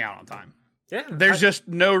not coming out on time. Yeah, there's just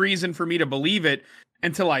no reason for me to believe it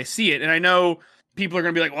until I see it. And I know people are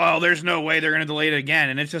going to be like, well, there's no way they're going to delay it again.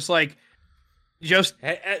 And it's just like, just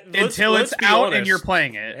until it's out honest. And you're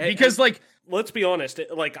playing it. Because like, let's be honest.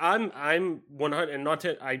 Like I'm 100 and not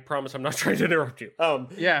to, I promise I'm not trying to interrupt you.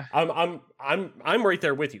 Yeah, I'm right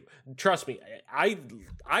there with you. Trust me.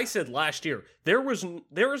 I said last year, there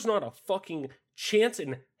is not a fucking chance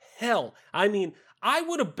in hell. I mean, I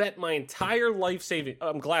would have bet my entire life saving.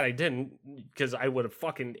 I'm glad I didn't, because I would have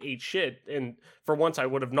fucking ate shit. And for once, I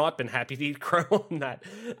would have not been happy to eat crow on that.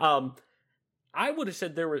 I would have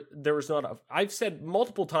said there was not a. I've said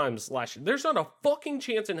multiple times last year, there's not a fucking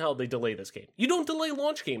chance in hell they delay this game. You don't delay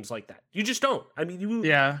launch games like that. You just don't. I mean,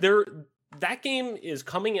 that game is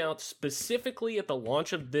coming out specifically at the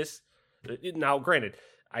launch of this. Now, granted,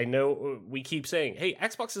 I know we keep saying, hey,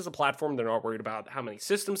 Xbox is a platform. They're not worried about how many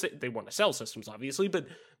systems they want to sell systems, obviously, but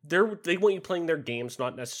they want you playing their games,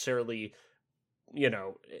 not necessarily,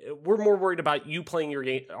 we're more worried about you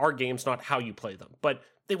playing our games, not how you play them. But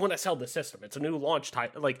they want to sell the system. It's a new launch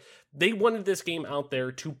type. Like, they wanted this game out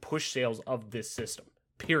there to push sales of this system,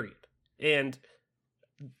 period. And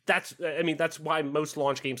that's why most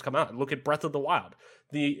launch games come out. Look at Breath of the Wild.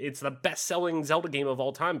 It's the best-selling Zelda game of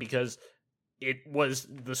all time because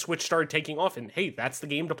the Switch started taking off, and hey, that's the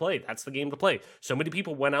game to play. That's the game to play. So many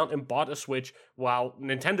people went out and bought a Switch while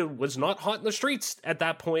Nintendo was not hot in the streets at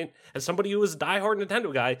that point. As somebody who was a diehard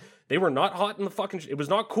Nintendo guy, they were not hot in the fucking. It was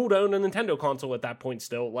not cool to own a Nintendo console at that point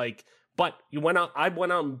still. Like, but I went out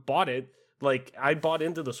and bought it. Like, I bought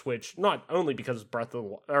into the Switch not only because of Breath of the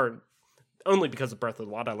Wild.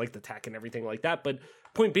 I like the tech and everything like that, but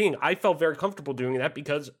point being, I felt very comfortable doing that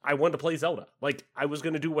because I wanted to play Zelda. Like, I was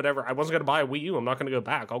going to do whatever. I wasn't going to buy a Wii U. I'm not going to go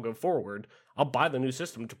back. I'll go forward. I'll buy the new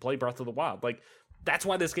system to play Breath of the Wild. Like, that's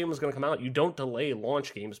why this game was going to come out. You don't delay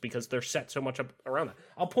launch games because they're set so much up around that.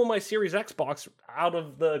 I'll pull my Series X box out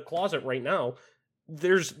of the closet right now.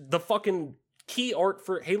 There's the fucking key art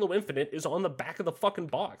for Halo Infinite is on the back of the fucking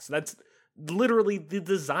box. That's literally the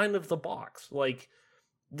design of the box. Like,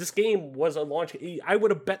 this game was a launch. I would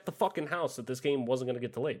have bet the fucking house that this game wasn't going to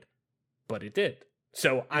get delayed, but it did.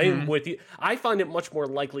 So I am with you. I find it much more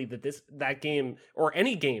likely that that game or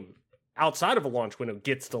any game outside of a launch window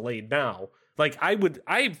gets delayed now. Like,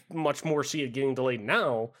 I much more see it getting delayed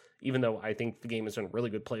now, even though I think the game is in a really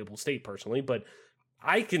good playable state personally. But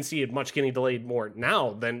I can see it much getting delayed more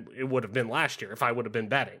now than it would have been last year if I would have been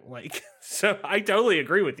betting. Like, so I totally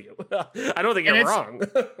agree with you. I don't think you're wrong.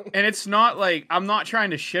 And it's not like, I'm not trying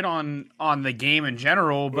to shit on the game in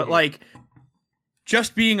general, but like,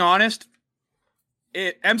 just being honest,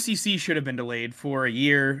 MCC should have been delayed for a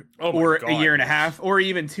year a year and a half, or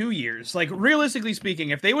even 2 years. Like, realistically speaking,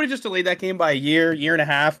 if they would have just delayed that game by a year and a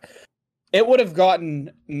half, it would have gotten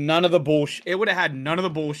none of the bullshit. It would have had none of the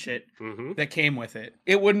bullshit that came with it.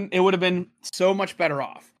 It would have been so much better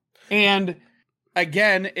off. And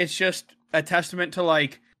again, it's just a testament to,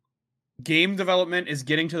 like, game development is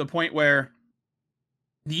getting to the point where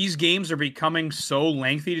these games are becoming so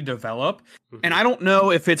lengthy to develop. And I don't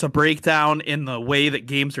know if it's a breakdown in the way that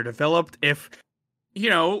games are developed. If,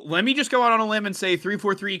 let me just go out on a limb and say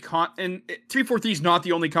 343 and 343 is not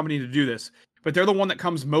the only company to do this, but they're the one that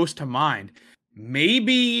comes most to mind.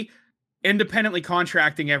 Maybe independently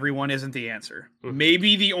contracting everyone isn't the answer.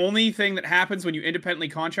 Maybe the only thing that happens when you independently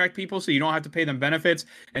contract people so you don't have to pay them benefits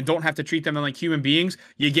and don't have to treat them like human beings,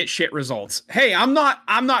 you get shit results. Hey, I'm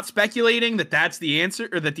not speculating that that's the answer,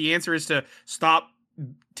 or that the answer is to stop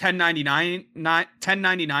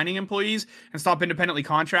 1099ing employees and stop independently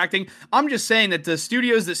contracting. I'm just saying that the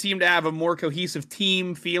studios that seem to have a more cohesive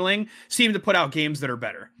team feeling seem to put out games that are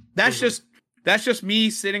better. That's just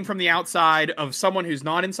me sitting from the outside of someone who's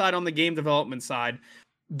not inside on the game development side,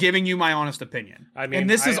 giving you my honest opinion. I mean, and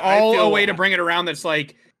this is all a way to bring it around. That's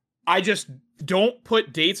like, I just don't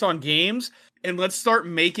put dates on games, and let's start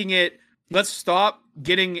making it. Let's stop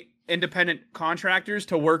getting independent contractors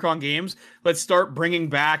to work on games. Let's start bringing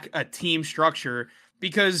back a team structure,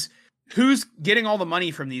 because who's getting all the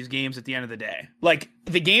money from these games at the end of the day? Like,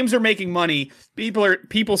 the games are making money.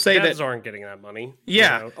 People say devs that aren't getting that money.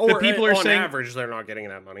 Yeah, or people are on saying average they're not getting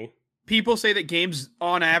that money. People say that games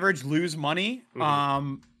on average lose money,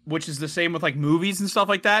 which is the same with like movies and stuff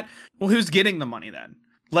like that. Well, who's getting the money then?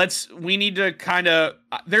 We need to kind of.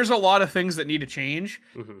 There's a lot of things that need to change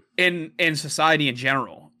in society in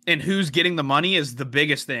general, and who's getting the money is the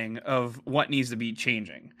biggest thing of what needs to be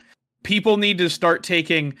changing. People need to start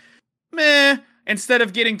taking. Instead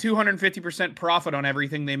of getting 250% profit on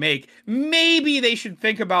everything they make, maybe they should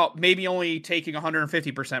think about maybe only taking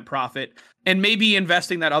 150% profit and maybe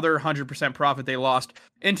investing that other 100% profit they lost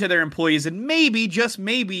into their employees, and maybe, just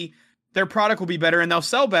maybe, their product will be better and they'll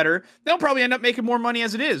sell better. They'll probably end up making more money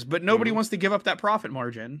as it is, but nobody wants to give up that profit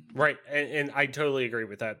margin. Right. And I totally agree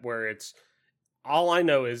with that, where it's all I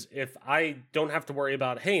know is if I don't have to worry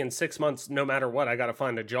about, hey, in 6 months, no matter what, I got to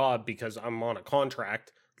find a job because I'm on a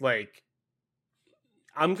contract, like,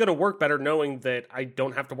 I'm going to work better knowing that I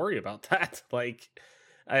don't have to worry about that. Like,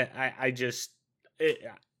 if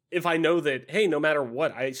I know that, hey, no matter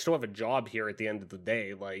what, I still have a job here at the end of the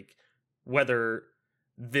day, like, whether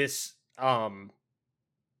this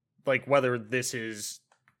is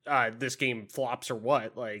this game flops or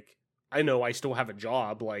what, like, I know I still have a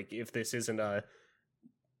job. Like, if this isn't a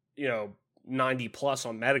 90 plus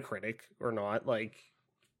on Metacritic or not, like,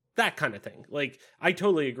 that kind of thing. Like, I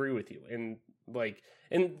totally agree with you. And like,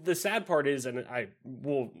 and the sad part is, and I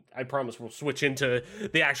promise we'll switch into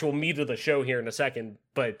the actual meat of the show here in a second,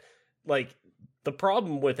 but like, the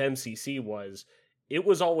problem with MCC was it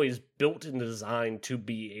was always built and designed to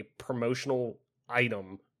be a promotional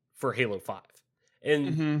item for Halo 5.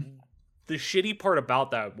 And the shitty part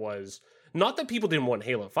about that was not that people didn't want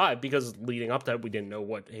Halo 5, because leading up to that, we didn't know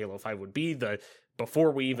what Halo 5 would be.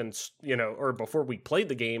 Before we even, or before we played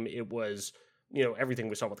the game, it was, everything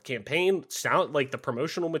we saw with the campaign sound like the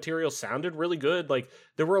promotional material sounded really good. Like,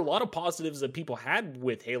 there were a lot of positives that people had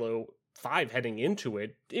with Halo 5 heading into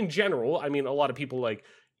it in general. I mean, a lot of people like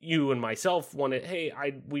you and myself wanted, hey,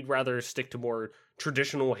 we'd rather stick to more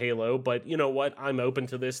traditional Halo, but you know what? I'm open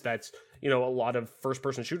to this. That's, a lot of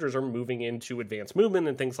first-person shooters are moving into advanced movement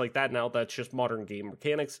and things like that now. That's just modern game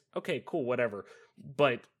mechanics. Okay, cool, whatever.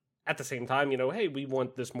 But at the same time, hey, we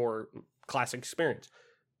want this more classic experience.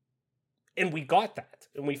 And we got that.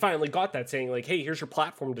 And we finally got that, saying like, hey, here's your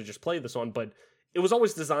platform to just play this on. But it was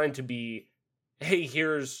always designed to be, hey,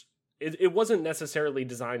 it wasn't necessarily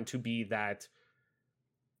designed to be that,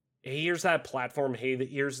 hey, here's that platform, hey,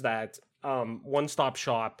 here's that one-stop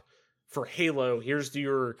shop for Halo. Here's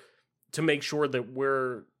to make sure that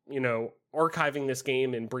we're, archiving this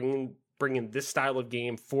game and bringing this style of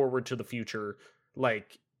game forward to the future.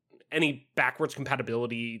 Like, any backwards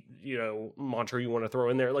compatibility, mantra you want to throw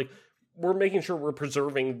in there. Like, we're making sure we're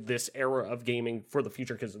preserving this era of gaming for the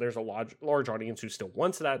future, because there's a large audience who still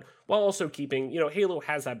wants that, while also keeping, Halo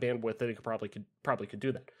has that bandwidth that it probably could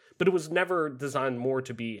do that. But it was never designed more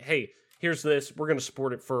to be, hey, here's this, we're going to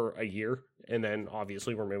support it for a year, and then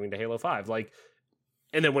obviously we're moving to Halo 5. Like,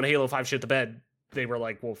 and then when Halo 5 shit the bed, they were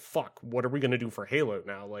like, well, fuck, what are we going to do for Halo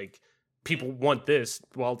now? Like, people want this.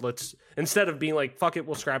 Well, instead of being like, fuck it,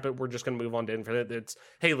 we'll scrap it, we're just going to move on to Infinite. It's,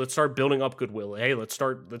 hey, let's start building up goodwill. Hey, let's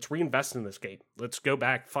reinvest in this game. Let's go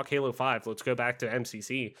back, fuck Halo 5. Let's go back to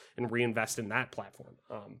MCC and reinvest in that platform.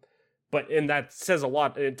 And that says a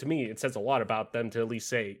lot, to me, it says a lot about them to at least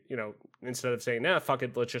say, instead of saying, nah, fuck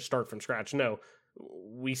it, let's just start from scratch. No,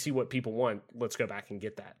 we see what people want. Let's go back and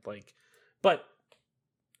get that. Like, but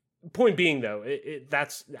point being though,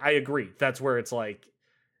 I agree. That's where it's like,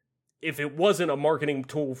 if it wasn't a marketing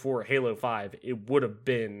tool for Halo 5, it would have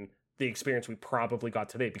been the experience we probably got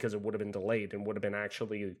today, because it would have been delayed and would have been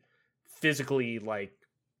actually physically, like,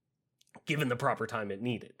 given the proper time it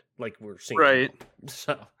needed, like we're seeing. Right.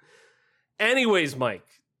 So, anyways, Mike,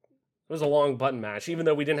 it was a long button mash. Even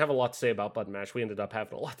though we didn't have a lot to say about button mash, we ended up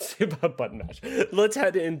having a lot to say about button mash. Let's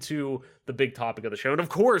head into the big topic of the show. And of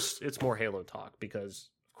course, it's more Halo talk, because,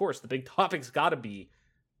 of course, the big topic's got to be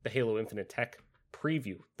the Halo Infinite tech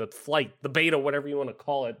preview, the flight, the beta, whatever you want to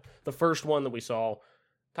call it, the first one that we saw,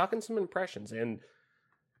 talking some impressions. And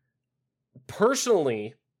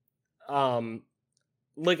personally,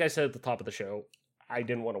 like I said at the top of the show, I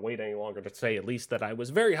didn't want to wait any longer to say at least that I was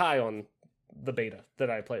very high on the beta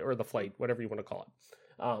that I play, or the flight, whatever you want to call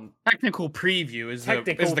it. Technical preview is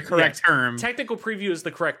the correct term. Technical preview is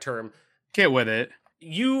the correct term. Get with it.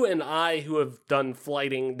 You and I, who have done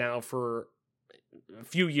flighting now for a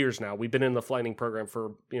few years now, we've been in the flighting program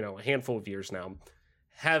for, a handful of years now,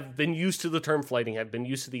 have been used to the term flighting, have been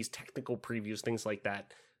used to these technical previews, things like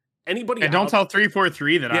that. Anybody? And don't tell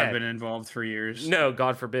 343 that I've been involved for years. No,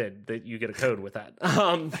 God forbid that you get a code with that.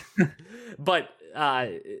 But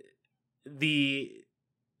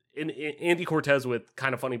Andy Cortez with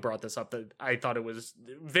Kind of Funny brought this up, that I thought it was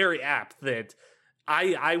very apt, that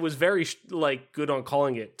I was very good on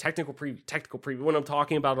calling it technical preview when I'm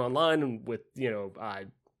talking about it online and with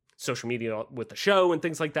social media with the show and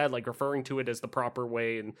things like that, like referring to it as the proper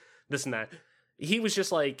way and this and that. He was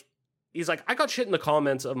just like, he's like, I got shit in the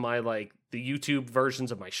comments of my the YouTube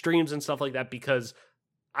versions of my streams and stuff like that, because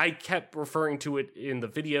I kept referring to it in the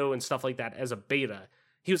video and stuff like that as a beta.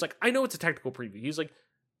 He was like, I know it's a technical preview. He's like,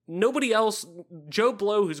 nobody else, Joe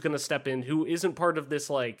Blow, who's going to step in, who isn't part of this,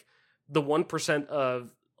 the 1%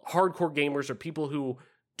 of hardcore gamers or people who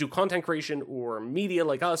do content creation or media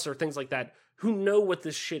like us or things like that, who know what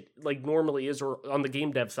this shit like normally is, or on the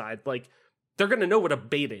game dev side, like they're going to know what a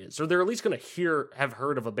beta is, or they're at least going to have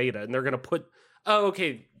heard of a beta, and they're going to put, oh,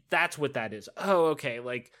 okay, that's what that is. Oh, okay,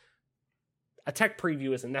 like a tech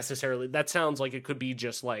preview isn't necessarily, that sounds like it could be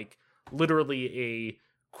just like literally a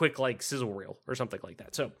quick like sizzle reel or something like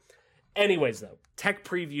that. So anyways, though, tech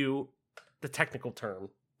preview, the technical term,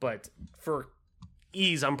 but for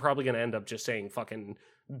ease, I'm probably going to end up just saying fucking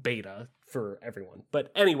beta for everyone.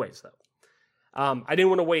 But anyways, though, I didn't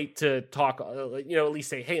want to wait to talk, at least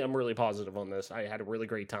say, hey, I'm really positive on this. I had a really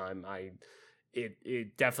great time.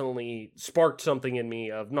 It definitely sparked something in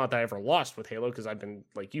me of, not that I ever lost with Halo, because I've been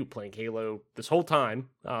like you playing Halo this whole time,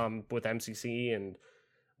 with MCC and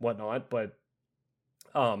whatnot. But,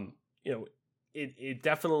 it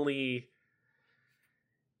definitely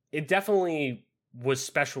was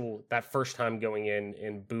special that first time going in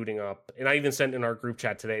and booting up. And I even sent in our group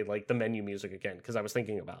chat today, like the menu music again, because I was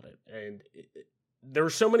thinking about it. And there were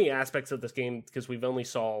so many aspects of this game, because we've only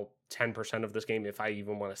saw 10% of this game, if I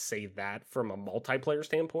even want to say that from a multiplayer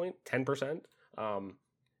standpoint, 10%,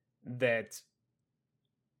 that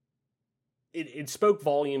it spoke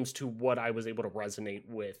volumes to what I was able to resonate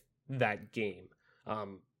with that game,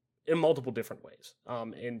 in multiple different ways.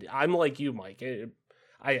 And I'm like you, Mike.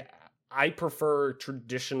 I I prefer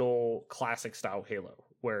traditional classic style Halo,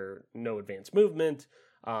 where no advanced movement.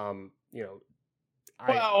 Well,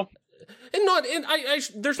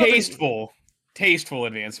 There's nothing, tasteful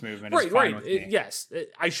advanced movement. Is right, fine right. with me. Yes,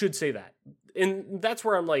 I should say that, and that's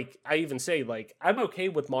where I'm like, I even say like I'm okay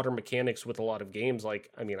with modern mechanics with a lot of games. Like,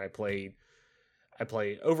 I mean, I play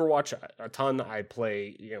Overwatch a ton.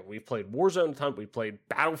 We've played Warzone a ton. We've played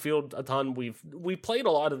Battlefield a ton. We've played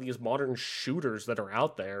a lot of these modern shooters that are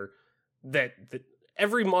out there. That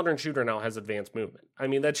every modern shooter now has advanced movement. I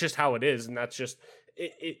mean, that's just how it is, and that's just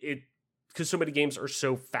it. Because so many games are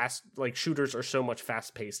so fast, like shooters are so much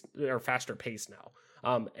faster paced now.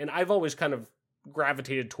 And I've always kind of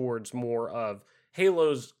gravitated towards more of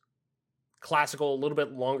Halo's classical, a little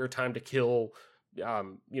bit longer time to kill,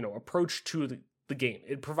 approach to the game.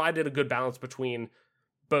 It provided a good balance between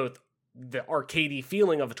both the arcadey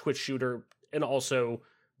feeling of a Twitch shooter and also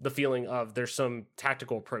the feeling of there's some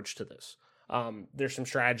tactical approach to this. There's some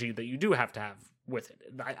strategy that you do have to have with it.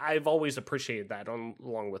 I've always appreciated that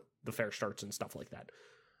along with the fair starts and stuff like that.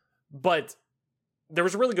 But there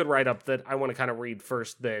was a really good write-up that I want to kind of read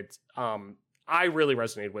first that I really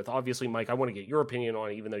resonated with. Obviously, Mike, I want to get your opinion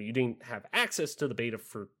on it, even though you didn't have access to the beta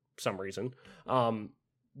for some reason.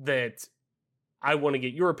 That I want to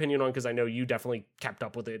get your opinion on, because I know you definitely kept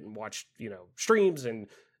up with it and watched, streams and,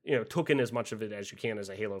 took in as much of it as you can as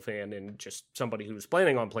a Halo fan and just somebody who's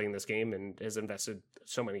planning on playing this game and has invested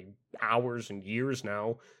so many hours and years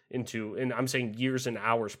now into, and I'm saying years and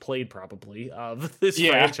hours played probably of this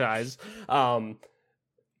franchise. But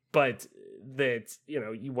that,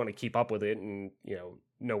 you want to keep up with it and,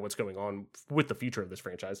 know what's going on with the future of this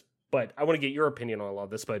franchise. But I want to get your opinion on a lot of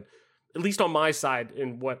this, but at least on my side,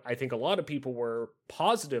 and what I think a lot of people were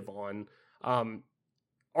positive on,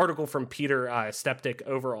 article from Peter Steptic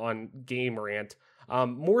over on Game Rant,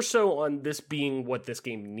 more so on this being what this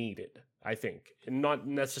game needed, I think, and not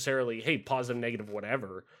necessarily, hey, positive, negative,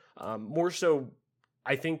 whatever. More so,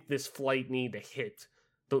 I think this flight need to hit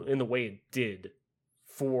in the way it did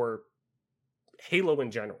for Halo in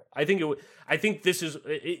general. I think this is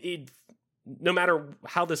it. No matter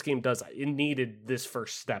how this game does, it needed this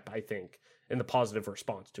first step, I think, in the positive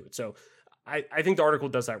response to it. So I think the article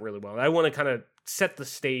does that really well. And I want to kind of set the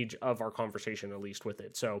stage of our conversation, at least with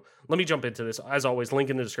it. So let me jump into this. As always, link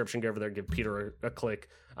in the description. Go over there, give Peter a click.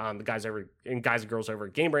 The guys and girls over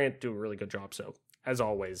at Game Rant do a really good job. So as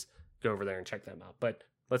always, go over there and check them out. But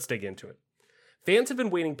let's dig into it. Fans have been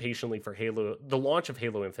waiting patiently for the launch of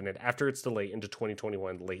Halo Infinite after its delay into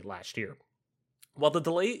 2021 late last year. While the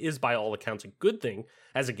delay is by all accounts a good thing,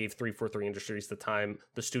 as it gave 343 Industries the time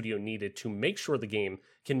the studio needed to make sure the game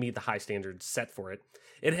can meet the high standards set for it,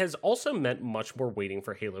 it has also meant much more waiting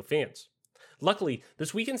for Halo fans. Luckily,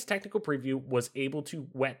 this weekend's technical preview was able to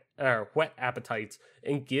whet appetites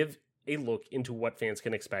and give a look into what fans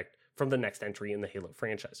can expect from the next entry in the Halo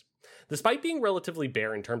franchise. Despite being relatively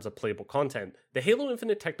bare in terms of playable content, the Halo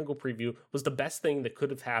Infinite technical preview was the best thing that could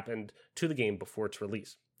have happened to the game before its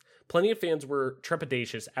release. Plenty of fans were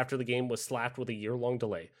trepidatious after the game was slapped with a year-long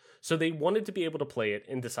delay, so they wanted to be able to play it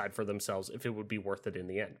and decide for themselves if it would be worth it in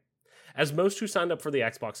the end. As most who signed up for the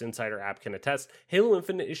Xbox Insider app can attest, Halo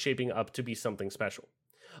Infinite is shaping up to be something special.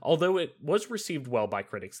 Although it was received well by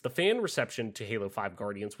critics, the fan reception to Halo 5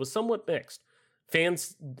 Guardians was somewhat mixed.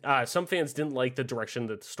 Some fans didn't like the direction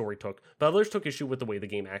that the story took, but others took issue with the way the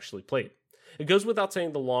game actually played. It goes without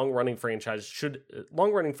saying the long-running franchises should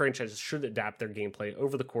adapt their gameplay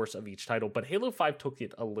over the course of each title, but Halo 5 took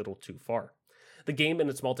it a little too far. The game and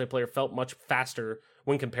its multiplayer felt much faster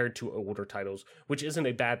when compared to older titles, which isn't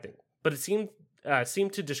a bad thing, but it seemed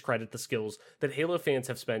to discredit the skills that Halo fans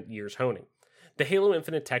have spent years honing. The Halo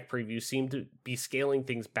Infinite tech preview seemed to be scaling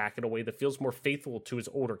things back in a way that feels more faithful to its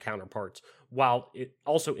older counterparts, while it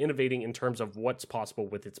also innovating in terms of what's possible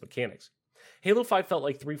with its mechanics. Halo 5 felt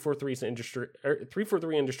like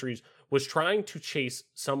 343 Industries was trying to chase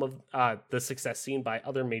some of the success seen by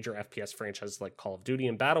other major FPS franchises like Call of Duty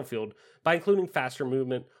and Battlefield by including faster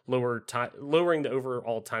movement, lowering the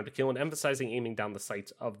overall time to kill, and emphasizing aiming down the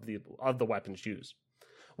sights of the weapons used.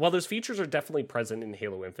 While those features are definitely present in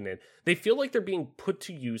Halo Infinite, they feel like they're being put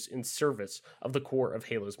to use in service of the core of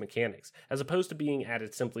Halo's mechanics, as opposed to being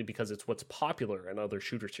added simply because it's what's popular in other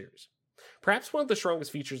shooter series. Perhaps one of the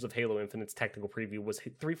strongest features of Halo Infinite's technical preview was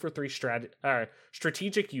 343's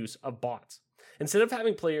strategic use of bots. Instead of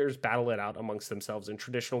having players battle it out amongst themselves in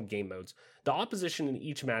traditional game modes, the opposition in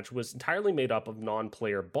each match was entirely made up of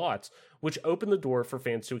non-player bots, which opened the door for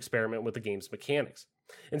fans to experiment with the game's mechanics.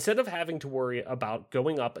 Instead of having to worry about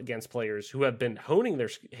going up against players who have been honing their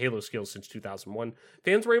Halo skills since 2001,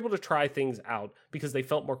 fans were able to try things out because they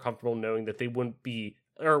felt more comfortable knowing that they weren't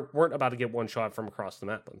about to get one shot from across the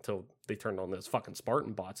map until they turned on those fucking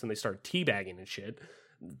Spartan bots and they started teabagging and shit.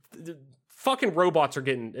 The fucking robots are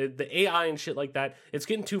getting the AI and shit like that. It's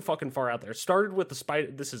getting too fucking far out there. It started with the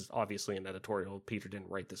spider. This is obviously an editorial. Peter didn't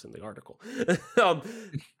write this in the article.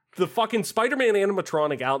 The fucking Spider-Man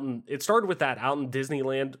animatronic it started with that out in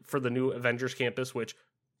Disneyland for the new Avengers campus, which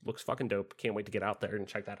looks fucking dope. Can't wait to get out there and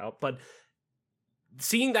check that out. But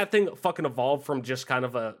seeing that thing fucking evolve from just kind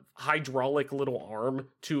of a hydraulic little arm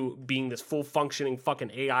to being this full functioning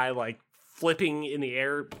fucking AI, like flipping in the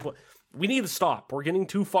air, we need to stop. We're getting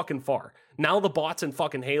too fucking far. Now the bots in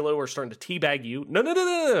fucking Halo are starting to teabag you.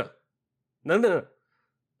 No.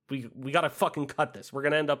 We gotta fucking cut this. We're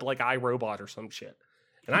gonna end up like iRobot or some shit.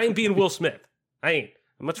 And I ain't being Will Smith. I ain't.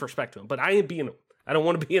 Much respect to him, but I ain't being him. I don't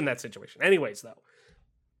want to be in that situation. Anyways, though.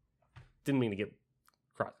 Didn't mean to get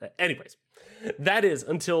cross. Anyways, that is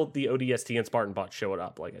until the ODST and Spartan bots showed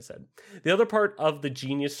up, like I said. The other part of the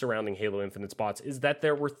genius surrounding Halo Infinite's bots is that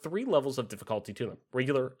there were 3 levels of difficulty to them.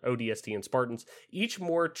 Regular, ODST, and Spartans, each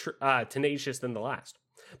more tenacious than the last.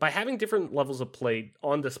 By having different levels of play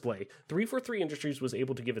on display, 343 Industries was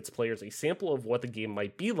able to give its players a sample of what the game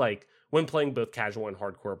might be like when playing both casual and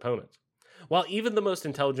hardcore opponents. While even the most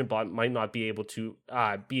intelligent bot might not be able to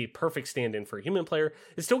be a perfect stand-in for a human player,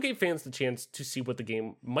 it still gave fans the chance to see what the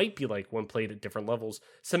game might be like when played at different levels,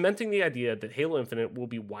 cementing the idea that Halo Infinite will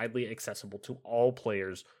be widely accessible to all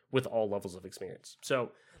players with all levels of experience.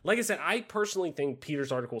 So, like I said, I personally think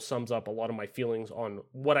Peter's article sums up a lot of my feelings on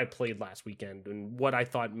what I played last weekend and what I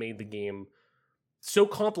thought made the game so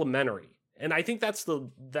complimentary. And I think that's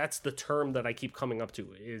the term that I keep coming up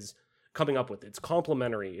with. It's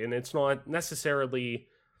complimentary, and it's not necessarily,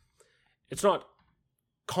 it's not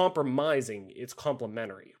compromising, it's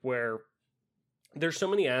complementary, where there's so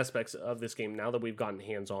many aspects of this game now that we've gotten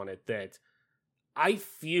hands on it that I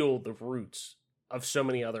feel the roots of so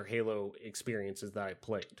many other Halo experiences that I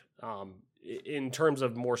played, in terms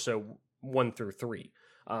of more so 1 through 3,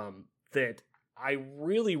 that I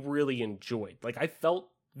really, really enjoyed. Like, I felt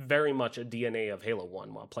very much a DNA of Halo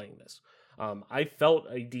 1 while playing this. I felt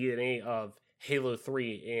a DNA of Halo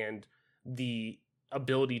 3 and the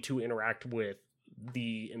ability to interact with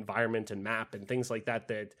the environment and map and things like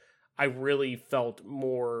that I really felt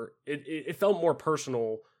more, it felt more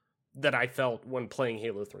personal that I felt when playing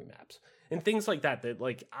Halo 3 maps. And things like that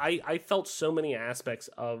like, I felt so many aspects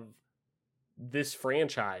of this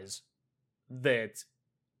franchise that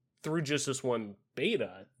through just this one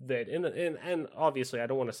beta that, and obviously I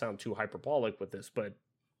don't want to sound too hyperbolic with this, but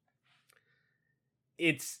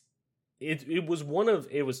it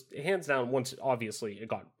was hands down, once obviously it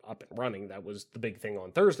got up and running, that was the big thing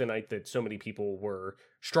on Thursday night, that so many people were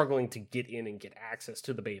struggling to get in and get access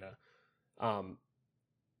to the beta.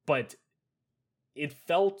 But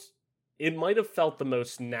it might have felt the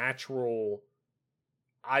most natural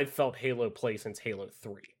I've felt Halo play since Halo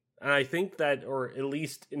 3. And I think that, or at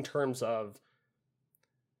least in terms of,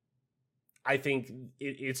 I think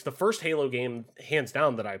it's the first Halo game, hands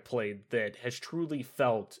down, that I played that has truly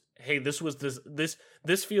felt, hey, this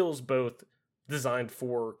feels both designed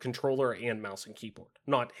for controller and mouse and keyboard.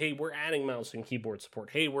 Not, hey, we're adding mouse and keyboard support.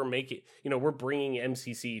 Hey, we're bringing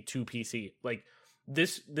MCC to PC. Like,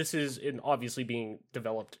 this is obviously being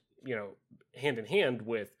developed, hand in hand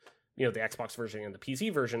with, the Xbox version and the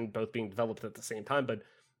PC version both being developed at the same time, but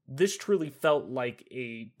this truly felt like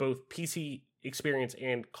a both PC experience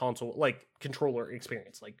and console, like controller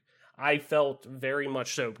experience. Like I felt very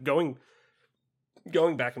much so going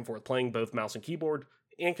back and forth, playing both mouse and keyboard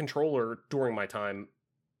and controller during my time.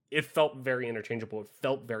 It felt very interchangeable. It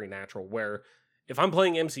felt very natural, where if I'm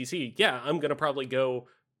playing MCC, yeah, I'm going to probably go,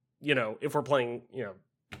 if we're playing,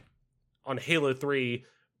 on Halo 3,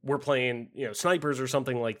 we're playing, snipers or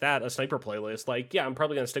something like that, a sniper playlist. Like, yeah, I'm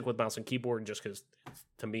probably going to stick with mouse and keyboard just because,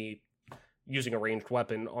 to me, using a ranged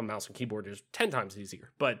weapon on mouse and keyboard is 10 times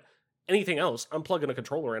easier. But anything else, I'm plugging a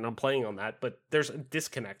controller and I'm playing on that. But there's a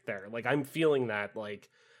disconnect there. Like, I'm feeling that, like,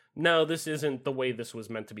 no, this isn't the way this was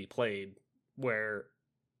meant to be played, where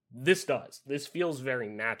this does. This feels very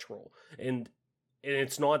natural. And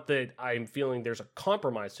it's not that I'm feeling there's a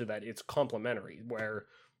compromise to that. It's complementary, where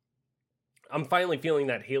I'm finally feeling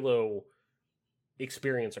that Halo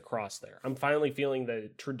experience across there. I'm finally feeling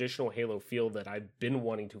the traditional Halo feel that I've been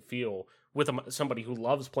wanting to feel with somebody who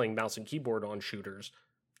loves playing mouse and keyboard on shooters.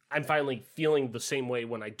 I'm finally feeling the same way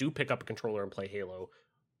when I do pick up a controller and play Halo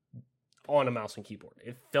on a mouse and keyboard.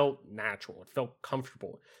 It felt natural. It felt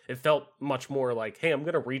comfortable. It felt much more like, hey, I'm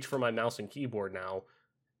going to reach for my mouse and keyboard now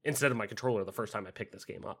instead of my controller the first time I picked this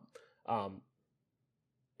game up.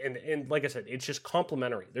 And like I said, it's just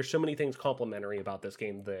complimentary. There's so many things complimentary about this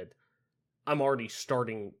game that I'm already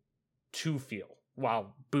starting to feel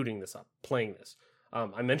while booting this up, playing this.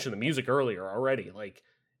 I mentioned the music earlier already. Like,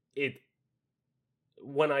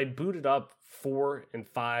 when I booted up 4 and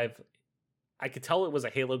 5, I could tell it was a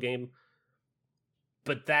Halo game,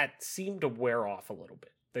 but that seemed to wear off a little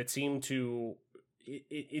bit. That seemed to...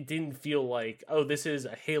 It didn't feel like, oh, this is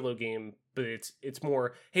a Halo game, but it's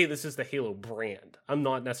more, hey, this is the Halo brand. I'm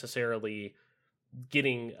not necessarily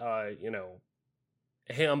getting,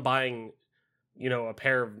 hey, I'm buying, a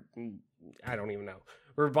pair of, I don't even know.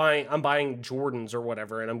 I'm buying Jordans or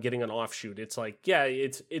whatever, and I'm getting an offshoot. It's like, yeah,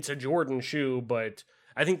 it's a Jordan shoe, but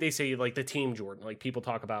I think they say like the Team Jordan, like people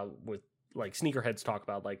talk about with like sneakerheads talk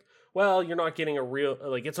about like, well, you're not getting a real,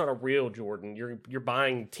 like it's not a real Jordan. You're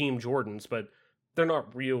buying Team Jordans, but they're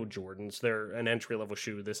not real Jordans. They're an entry-level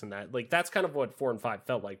shoe, this and that. Like, that's kind of what 4 and 5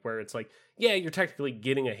 felt like, where it's like, yeah, you're technically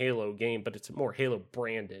getting a Halo game, but it's more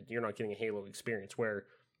Halo-branded. You're not getting a Halo experience, where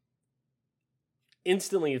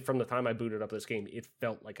instantly, from the time I booted up this game, it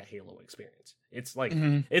felt like a Halo experience. It's like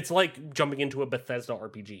It's like jumping into a Bethesda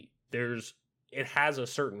RPG. It has a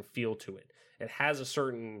certain feel to it. It has a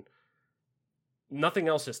certain... Nothing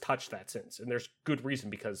else has touched that since, and there's good reason,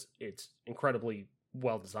 because it's incredibly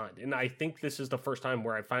well designed. And I think this is the first time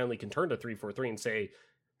where I finally can turn to 343 and say,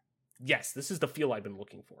 yes, this is the feel I've been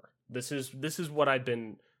looking for. This is what I've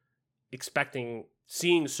been expecting,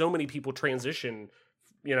 seeing so many people transition,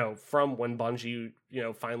 from when Bungie,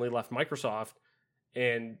 finally left Microsoft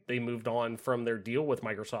and they moved on from their deal with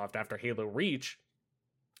Microsoft after Halo Reach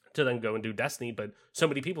to then go and do Destiny. But so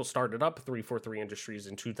many people started up 343 Industries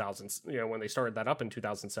in 2000, when they started that up in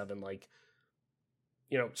 2007, like,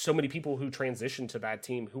 so many people who transitioned to that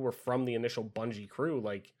team who were from the initial Bungie crew,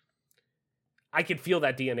 like, I could feel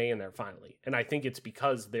that DNA in there finally. And I think it's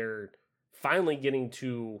because they're finally getting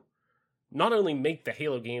to not only make the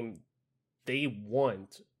Halo game they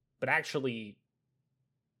want, but actually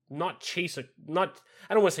not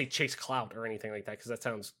I don't want to say chase clout or anything like that, because that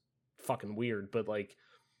sounds fucking weird, but like,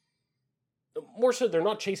 more so, they're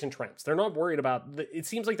not chasing trends. They're not worried about... It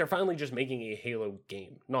seems like they're finally just making a Halo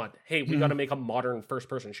game. Not, hey, we got to make a modern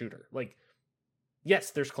first-person shooter. Like,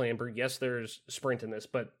 yes, there's Clamber. Yes, there's Sprint in this.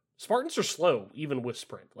 But Spartans are slow, even with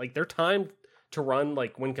Sprint. Like, their time to run,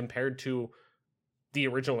 like, when compared to the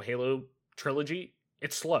original Halo trilogy,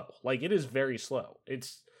 it's slow. Like, it is very slow.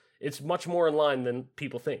 It's much more in line than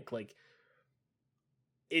people think. Like,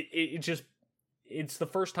 it's the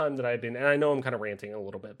first time that I've been... And I know I'm kind of ranting a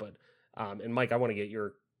little bit, but... and Mike, I want to get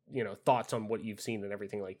your, thoughts on what you've seen and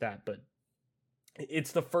everything like that. But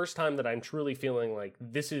it's the first time that I'm truly feeling like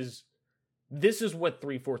this is what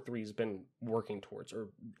 343 has been working towards, or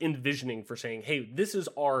envisioning, for saying, hey, this is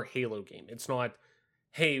our Halo game. It's not,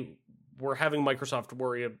 hey, we're having Microsoft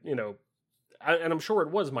worry, and I'm sure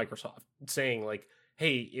it was Microsoft saying like,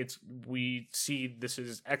 hey, we see this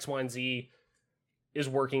is X, Y, and Z is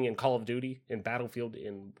working in Call of Duty, in Battlefield,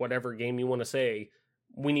 in whatever game you want to say.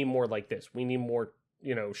 We need more like this. We need more,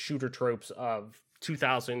 shooter tropes of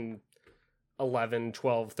 2011,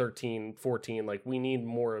 12, 13, 14. Like, we need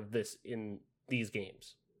more of this in these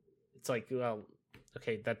games. It's like, well,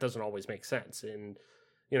 okay, that doesn't always make sense. And,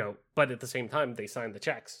 but at the same time, they signed the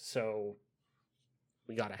checks. So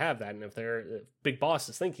we got to have that. And if Big Boss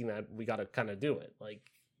is thinking that, we got to kind of do it. Like,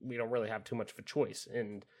 we don't really have too much of a choice.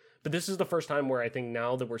 And But this is the first time where I think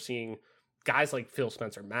now that we're seeing guys like Phil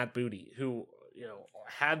Spencer, Matt Booty, who, you know,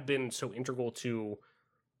 have been so integral to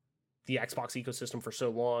the Xbox ecosystem for so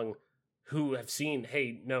long, who have seen,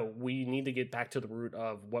 hey, no, we need to get back to the root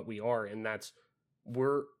of what we are, and that's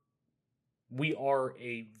we are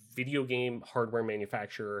a video game hardware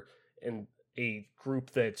manufacturer and a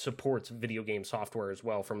group that supports video game software as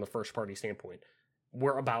well from the first party standpoint.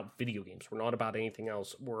 We're about video games. We're not about anything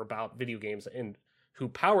else. We're about video games, and who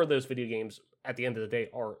power those video games at the end of the day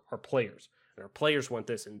are our players. And our players want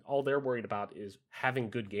this, and all they're worried about is having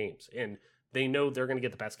good games. And they know they're going to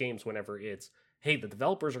get the best games whenever it's, hey, the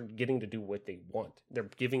developers are getting to do what they want. They're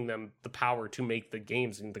giving them the power to make the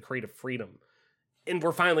games and the creative freedom. And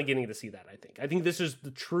we're finally getting to see that, I think. I think this is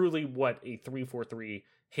truly what a 343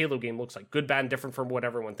 Halo game looks like. Good, bad, and different from what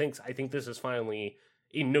everyone thinks. I think this is finally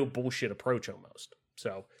a no bullshit approach almost.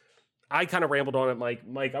 So I kind of rambled on it, Mike.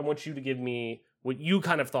 Mike, I want you to give me what you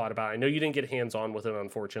kind of thought about it. I know you didn't get hands-on with it,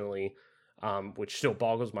 unfortunately, which still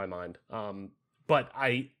boggles my mind. But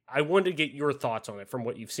I wanted to get your thoughts on it from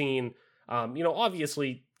what you've seen. You know,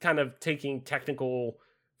 obviously kind of taking technical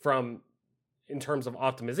from in terms of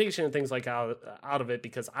optimization and things like out of it,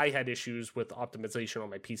 because I had issues with optimization on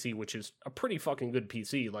my PC, which is a pretty fucking good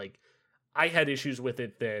PC. Like, I had issues with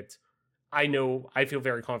it that I feel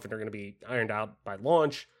very confident are going to be ironed out by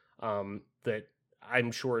launch, that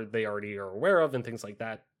I'm sure they already are aware of and things like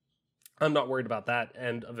that. I'm not worried about that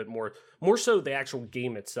end of it, more so the actual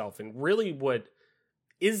game itself. And really, what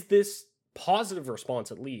is this positive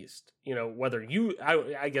response, at least, you know, whether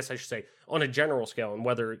I guess I should say on a general scale, and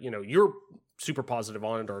whether, you know, you're super positive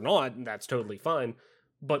on it or not, and that's totally fine,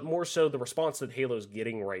 but more so the response that Halo's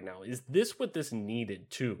getting right now. Is this what this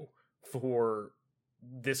needed to for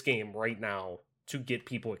this game right now to get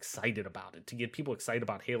people excited about it, to get people excited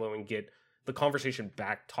about Halo and get the conversation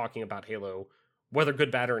back talking about Halo, whether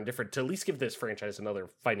good, bad, or indifferent, to at least give this franchise another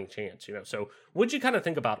fighting chance, you know? So what'd you kind of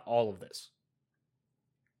think about all of this?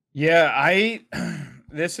 Yeah,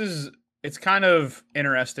 it's kind of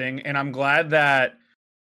interesting, and I'm glad that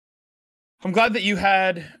you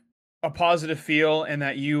had a positive feel and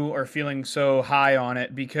that you are feeling so high on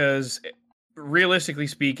it, because realistically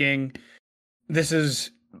speaking, this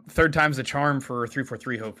is third time's the charm for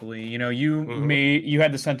 343, hopefully. You know, you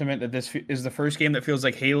had the sentiment that this is the first game that feels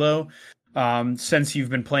like Halo since you've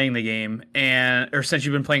been playing the game, or since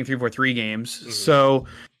you've been playing 343 games. Mm-hmm. So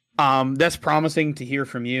that's promising to hear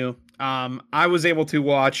from you. I was able to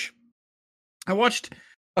watched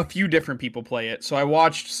a few different people play it. So I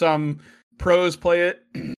watched some pros play it,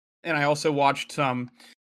 and I also watched some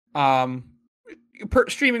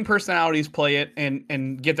streaming personalities play it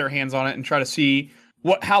and get their hands on it and try to see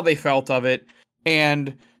how they felt of it.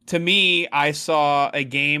 And to me, I saw a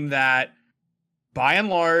game that by and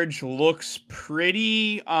large looks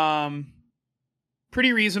pretty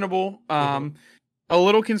reasonable. Mm-hmm. A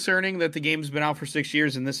little concerning that the game's been out for 6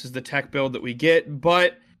 years and this is the tech build that we get,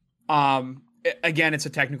 but again, it's a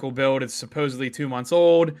technical build. It's supposedly 2 months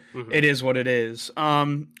old. Mm-hmm. It is what it is.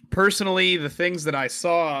 Personally, the things that I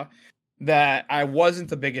saw that I wasn't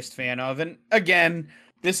the biggest fan of, and again,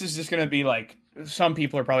 this is just going to be like, some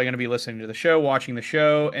people are probably going to be listening to the show, watching the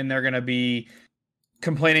show, and they're going to be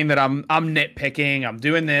complaining that I'm nitpicking, I'm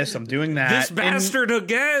doing this, I'm doing that. This bastard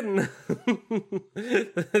again.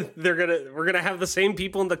 We're gonna have the same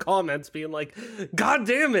people in the comments being like, God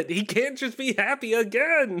damn it, he can't just be happy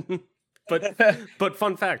again. But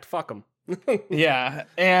fun fact, fuck him. Yeah,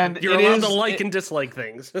 and you're allowed to like and dislike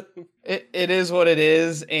things. It is what it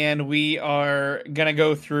is, and we are gonna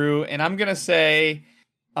go through, and I'm gonna say,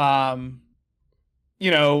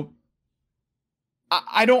 you know,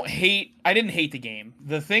 I didn't hate the game.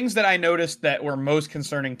 The things that I noticed that were most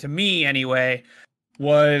concerning to me anyway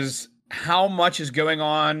was how much is going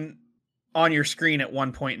on your screen at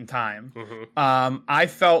one point in time. Mm-hmm. I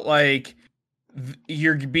felt like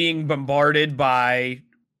you're being bombarded by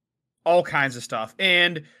all kinds of stuff.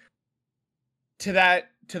 And to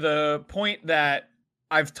the point that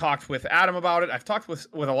I've talked with Adam about it, I've talked with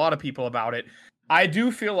a lot of people about it, I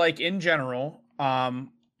do feel like in general,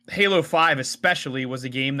 Halo 5 especially was a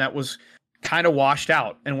game that was kind of washed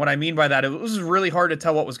out. And what I mean by that, it was really hard to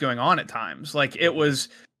tell what was going on at times. Like, it was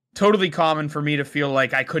totally common for me to feel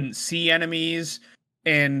like I couldn't see enemies,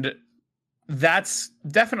 and that's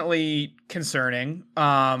definitely concerning.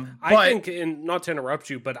 I think, and not to interrupt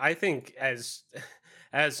you, but I think as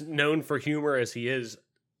known for humor as he is,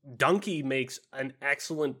 Dunkey makes an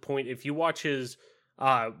excellent point. If you watch his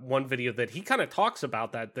one video that he kind of talks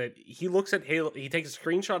about that he looks at Halo, he takes a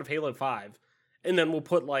screenshot of Halo 5 and then we'll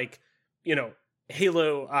put, like, you know,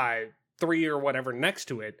 Halo 3 or whatever next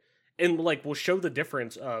to it, and like will show the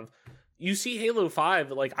difference of. You see Halo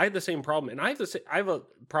 5, like I have the same problem, and I have a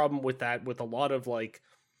problem with that with a lot of like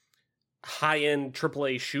high-end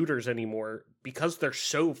AAA shooters anymore because they're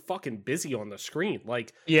so fucking busy on the screen.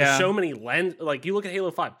 Like there's so many like you look at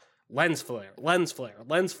Halo 5, lens flare,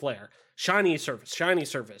 shiny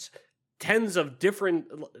surface, tens of different,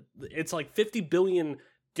 it's like 50 billion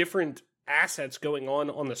different assets going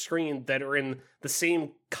on the screen that are in the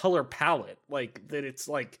same color palette. Like that it's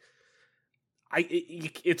like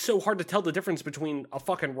it's so hard to tell the difference between a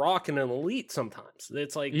fucking rock and an elite sometimes.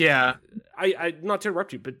 It's like, I not to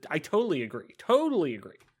interrupt you, but I totally agree.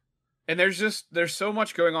 And there's so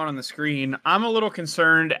much going on the screen. I'm a little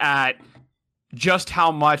concerned at just how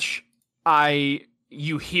much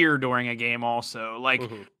you hear during a game also. Like,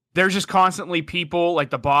 there's just constantly people,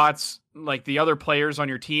 like the bots, like the other players on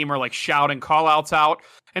your team are like shouting call outs out.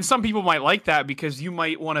 And some people might like that because you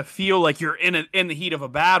might want to feel like you're in the heat of a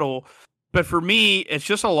battle. But for me, it's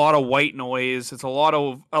just a lot of white noise. It's a lot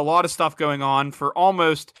of stuff going on for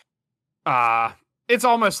almost. It's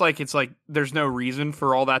almost like there's no reason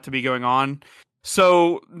for all that to be going on.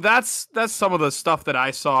 So that's some of the stuff that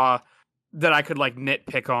I saw that I could like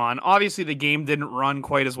nitpick on. Obviously, the game didn't run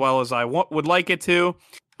quite as well as I would like it to.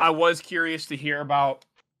 I was curious to hear about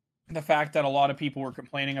the fact that a lot of people were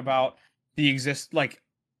complaining about the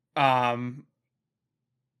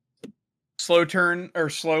slow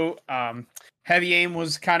heavy aim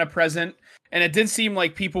was kind of present, and it did seem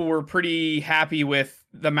like people were pretty happy with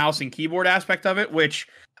the mouse and keyboard aspect of it, which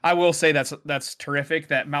I will say that's terrific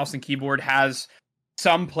that mouse and keyboard has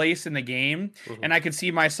some place in the game. And I could see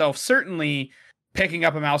myself certainly picking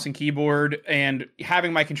up a mouse and keyboard and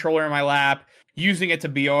having my controller in my lap, using it to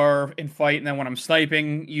BR and fight, and then when I'm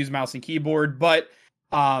sniping, use mouse and keyboard. But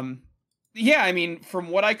yeah, I mean, from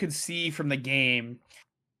what I could see from the game,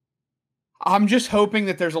 I'm just hoping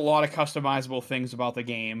that there's a lot of customizable things about the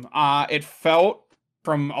game. It felt,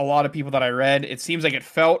 from a lot of people that I read, it seems like it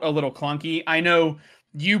felt a little clunky. I know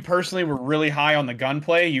you personally were really high on the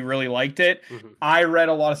gunplay. You really liked it. I read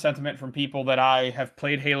a lot of sentiment from people that I have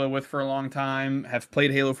played Halo with for a long time,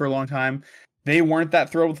 They weren't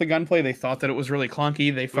that thrilled with the gunplay. They thought that it was really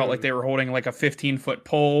clunky. They felt like they were holding like a 15-foot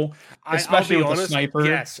pole, especially with a sniper.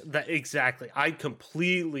 Yes, exactly. I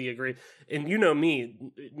completely agree. And you know me,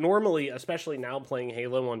 normally, especially now playing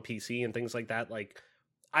Halo on PC and things like that, like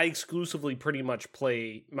I exclusively pretty much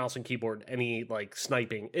play mouse and keyboard, any like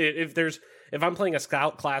sniping. If I'm playing a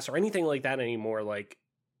scout class or anything like that anymore, like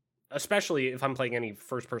especially if I'm playing any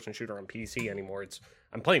first person shooter on PC anymore,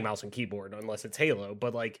 I'm playing mouse and keyboard unless it's Halo.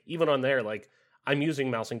 But like even on there, like I'm using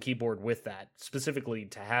mouse and keyboard with that specifically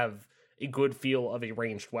to have a good feel of a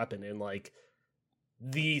ranged weapon. And like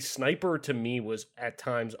the sniper to me was at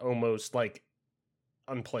times almost like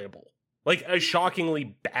unplayable, like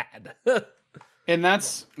shockingly bad. And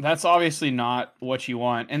that's obviously not what you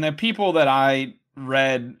want. And the people that I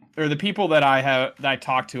read, or the people that I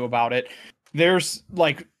talked to about it, there's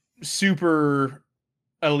like super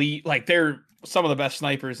elite, like they're some of the best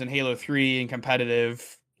snipers in Halo 3 and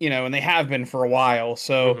competitive, and they have been for a while.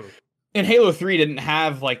 So, and Halo 3 didn't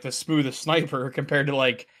have like the smoothest sniper compared to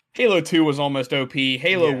like Halo 2 was almost OP.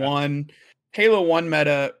 Halo 1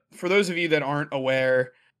 meta, for those of you that aren't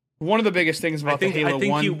aware, one of the biggest things about Halo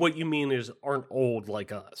 1... what you mean is aren't old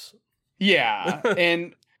like us. Yeah,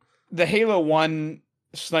 and the Halo 1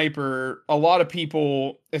 sniper, a lot of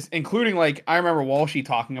people, including like, I remember Walshy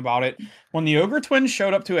talking about it, when the Ogre Twins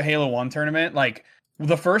showed up to a Halo 1 tournament, like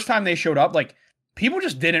the first time they showed up, like people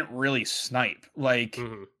just didn't really snipe. Like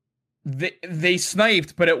they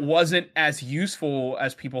sniped, but it wasn't as useful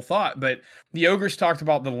as people thought. But the Ogres talked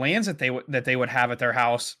about the lands that they would have at their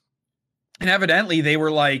house. And evidently they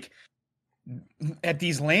were like, at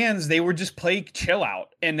these lands, they would just play chill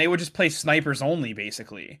out and they would just play snipers only,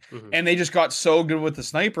 basically. And they just got so good with the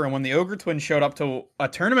sniper. And when the Ogre Twins showed up to a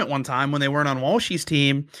tournament one time when they weren't on Walshy's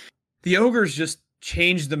team, the Ogres just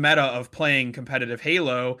changed the meta of playing competitive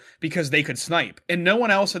Halo because they could snipe. And no one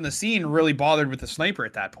else in the scene really bothered with the sniper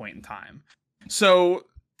at that point in time. So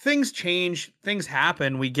things change, things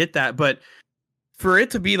happen, we get that. But for it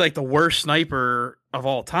to be like the worst sniper of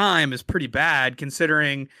all time is pretty bad,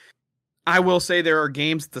 considering I will say there are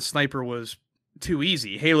games that the sniper was too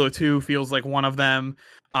easy. Halo 2 feels like one of them.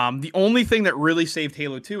 The only thing that really saved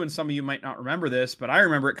Halo 2, and some of you might not remember this, but I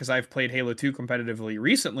remember it because I've played Halo 2 competitively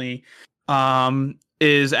recently,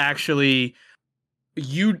 is actually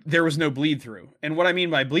there was no bleed through. And what I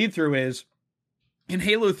mean by bleed through is, in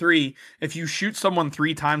Halo 3, if you shoot someone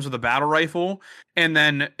 3 times with a battle rifle and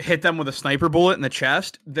then hit them with a sniper bullet in the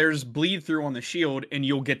chest, there's bleed through on the shield and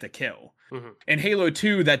you'll get the kill. In Halo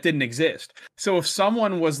 2, that didn't exist. So if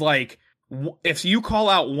someone was like, if you call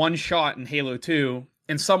out one shot in Halo 2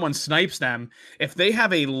 and someone snipes them, if they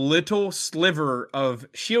have a little sliver of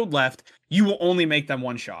shield left, you will only make them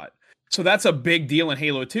one shot. So that's a big deal in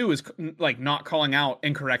Halo 2, is like not calling out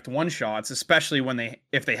incorrect one shots, especially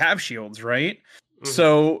if they have shields, right?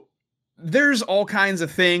 So there's all kinds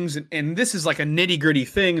of things, and this is like a nitty-gritty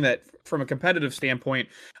thing that from a competitive standpoint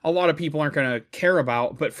a lot of people aren't going to care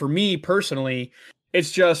about, but for me personally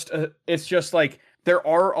it's just like there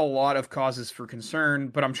are a lot of causes for concern,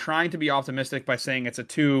 but I'm trying to be optimistic by saying it's a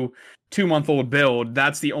two-month-old build.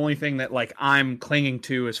 That's the only thing that like I'm clinging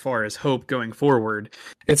to as far as hope going forward.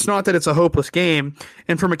 It's not that it's a hopeless game,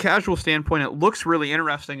 and from a casual standpoint it looks really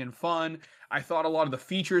interesting and fun. I thought a lot of the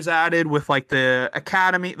features added with like the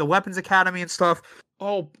academy, the weapons academy and stuff,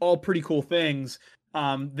 all pretty cool things.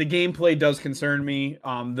 The gameplay does concern me.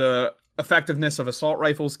 The effectiveness of assault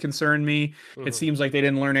rifles concern me. It seems like they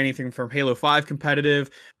didn't learn anything from Halo 5 competitive.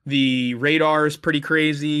 The radar is pretty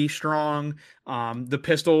crazy strong. The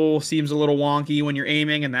pistol seems a little wonky when you're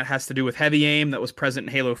aiming, and that has to do with heavy aim that was present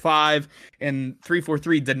in Halo 5. And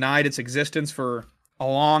 343 denied its existence for a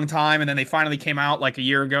long time, and then they finally came out like a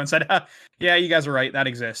year ago and said, yeah, you guys are right, that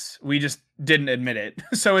exists. We just didn't admit it.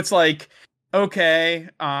 So it's like, okay,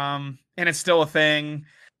 and it's still a thing.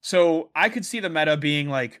 So I could see the meta being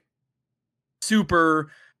like super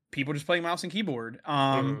people just playing mouse and keyboard.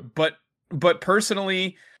 But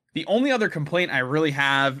personally, the only other complaint I really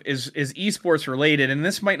have is esports related, and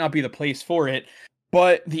this might not be the place for it,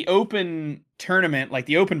 but the open tournament, like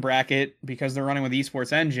the open bracket, because they're running with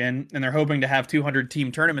Esports Engine and they're hoping to have 200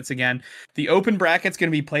 team tournaments again, the open bracket's going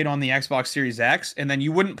to be played on the Xbox Series X, and then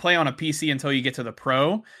you wouldn't play on a PC until you get to the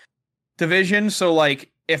Pro division. So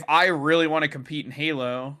like if I really want to compete in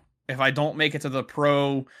Halo, if I don't make it to the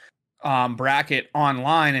Pro bracket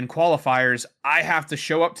online and qualifiers, I have to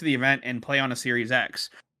show up to the event and play on a Series X.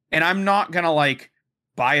 And I'm not going to like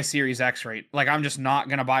buy a Series X, right? Like I'm just not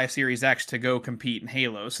going to buy a Series X to go compete in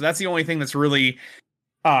Halo. So that's the only thing that's really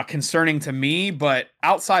concerning to me. But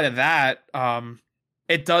outside of that,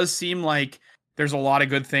 it does seem like there's a lot of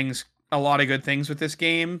good things with this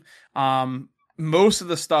game. Most of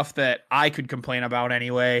the stuff that I could complain about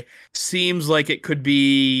anyway seems like it could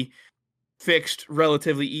be fixed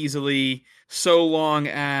relatively easily, so long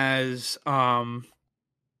as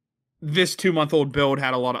this 2-month-old build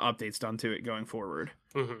had a lot of updates done to it going forward.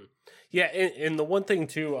 Yeah, and the one thing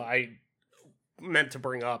too I meant to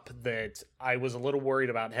bring up that I was a little worried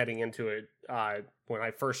about heading into it when I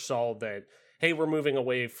first saw that, hey, we're moving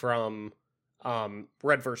away from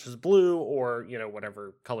red versus blue, or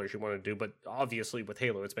whatever colors you want to do, but obviously with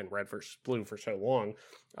Halo it's been red versus blue for so long.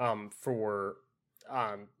 For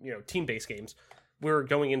team-based games, we're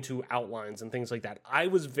going into outlines and things like that. I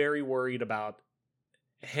was very worried about,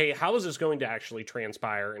 hey, how is this going to actually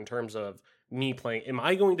transpire in terms of me playing? Am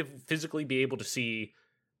I going to physically be able to see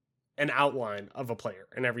an outline of a player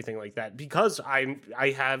and everything like that? Because I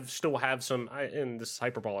still have some, and this is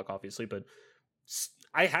hyperbolic obviously, but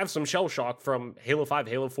I have some shell shock from Halo 5,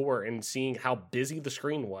 Halo 4, and seeing how busy the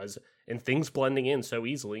screen was and things blending in so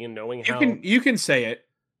easily, and knowing how... You can say it.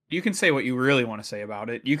 You can say what you really want to say about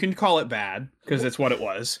it. You can call it bad, because it's what it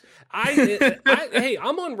was. Hey,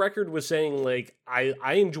 I'm on record with saying, like, I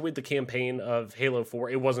enjoyed the campaign of Halo 4.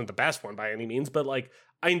 It wasn't the best one by any means, but, like,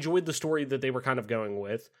 I enjoyed the story that they were kind of going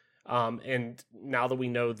with. And now that we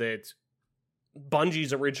know that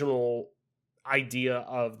Bungie's original idea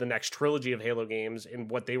of the next trilogy of Halo games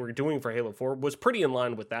and what they were doing for Halo 4 was pretty in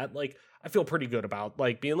line with that, like, I feel pretty good about,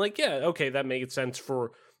 like, being like, yeah, okay, that made sense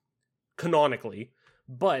for canonically.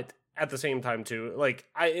 But at the same time, too, like,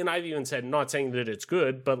 I've even said, not saying that it's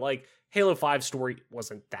good, but, like, Halo 5 story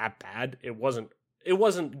wasn't that bad. It wasn't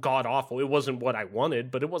god-awful. It wasn't what I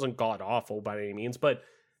wanted, but it wasn't god-awful by any means. But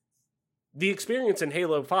the experience in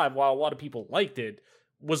Halo 5, while a lot of people liked it,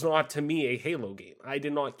 was not, to me, a Halo game. I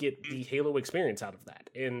did not get the Halo experience out of that.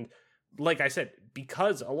 And like I said,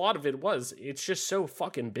 because a lot of it's just so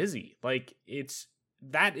fucking busy. Like,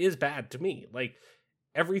 that is bad to me. Like,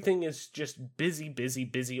 everything is just busy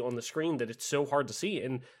on the screen that it's so hard to see.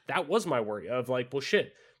 And that was my worry of like, well,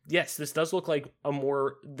 shit. Yes, this does look like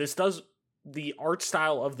the art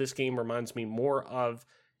style of this game reminds me more of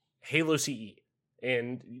Halo CE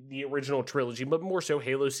and the original trilogy, but more so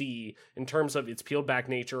Halo CE in terms of its peeled back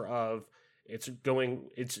nature of it's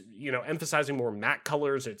emphasizing more matte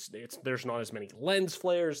colors. There's not as many lens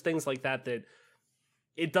flares, things like that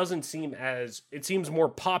it doesn't seem it seems more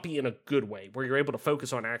poppy in a good way, where you're able to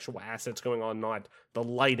focus on actual assets going on, not the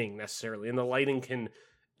lighting necessarily. And the lighting can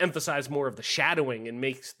emphasize more of the shadowing and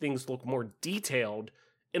makes things look more detailed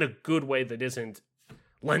in a good way that isn't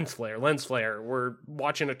lens flare. We're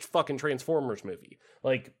watching a fucking Transformers movie.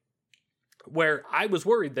 Like, where I was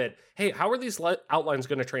worried that, hey, how are these outlines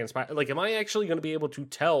going to transpire? Like, am I actually going to be able to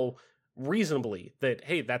tell reasonably that,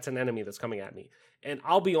 hey, that's an enemy that's coming at me? And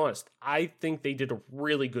I'll be honest, I think they did a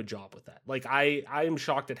really good job with that. Like, I am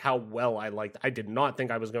shocked at how well I liked. I did not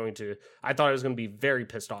think I was going to. I thought I was going to be very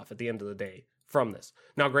pissed off at the end of the day from this.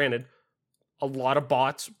 Now, granted, a lot of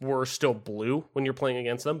bots were still blue when you're playing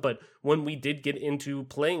against them, but when we did get into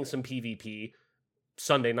playing some PvP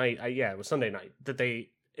Sunday night, it was Sunday night that they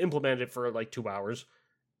implemented it for like 2 hours.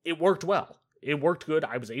 It worked well. It worked good.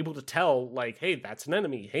 I was able to tell, like, hey, that's an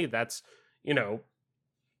enemy. Hey, that's, you know,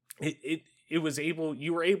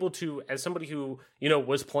 you were able to, as somebody who, you know,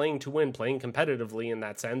 was playing to win, playing competitively in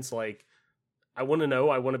that sense, like, I want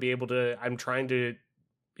to be able to, I'm trying to,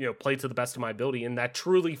 you know, play to the best of my ability. And that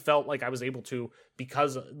truly felt like I was able to,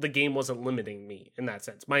 because the game wasn't limiting me in that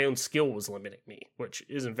sense. My own skill was limiting me, which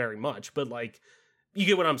isn't very much, but like, you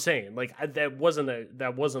get what I'm saying. Like, that wasn't a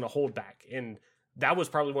holdback. And that was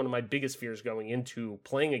probably one of my biggest fears going into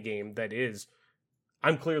playing a game that is,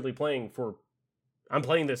 I'm playing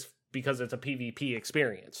this because it's a PvP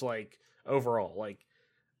experience. Like, overall, like,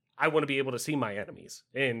 I want to be able to see my enemies.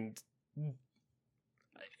 And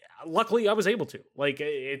luckily I was able to. Like,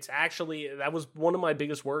 it's actually, that was one of my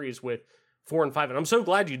biggest worries with 4 and 5. And I'm so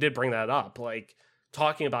glad you did bring that up. Like,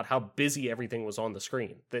 talking about how busy everything was on the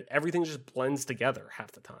screen, that everything just blends together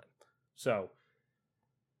half the time. So,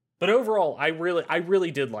 but overall, I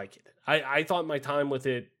really did like it. I thought my time with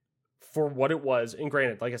it, for what it was, and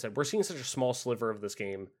granted, like I said, we're seeing such a small sliver of this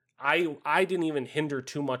game. I didn't even hinder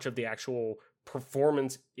too much of the actual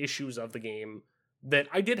performance issues of the game that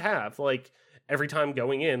I did have. Like, every time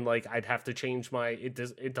going in, like, I'd have to change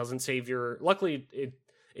it doesn't save your, luckily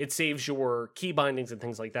it saves your key bindings and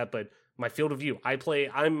things like that, but my field of view,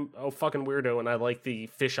 I'm a fucking weirdo and I like the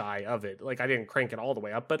fisheye of it. Like, I didn't crank it all the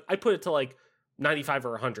way up, but I put it to like 95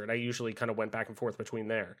 or 100. I usually kind of went back and forth between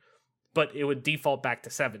there, but it would default back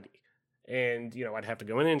to 70. And, you know, I'd have to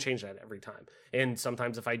go in and change that every time. And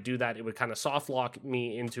sometimes if I do that, it would kind of soft lock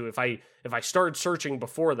me into, if I started searching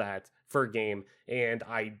before that for a game and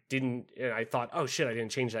I thought, oh shit, I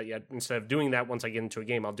didn't change that yet. Instead of doing that once I get into a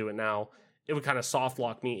game, I'll do it now. It would kind of soft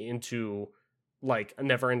lock me into like a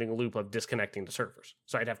never ending loop of disconnecting the servers.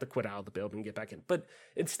 So I'd have to quit out of the build and get back in. But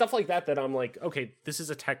it's stuff like that I'm like, okay, this is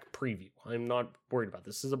a tech preview. I'm not worried about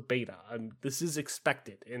this. This is a beta. This is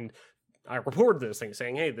expected. And I reported this thing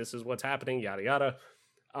saying, hey, this is what's happening, yada, yada.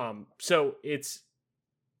 So it's,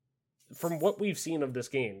 from what we've seen of this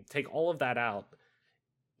game, take all of that out.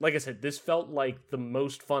 Like I said, this felt like the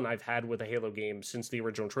most fun I've had with a Halo game since the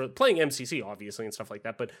original trilogy. Playing MCC, obviously, and stuff like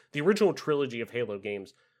that, but the original trilogy of Halo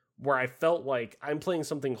games, where I felt like I'm playing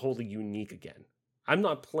something wholly unique again. I'm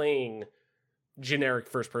not playing generic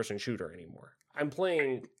first-person shooter anymore. I'm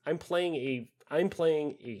playing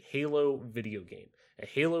a Halo video game. A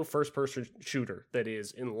Halo first-person shooter that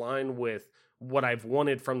is in line with what I've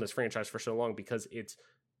wanted from this franchise for so long, because it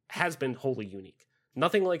has been wholly unique.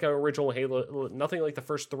 Nothing like an original Halo, nothing like the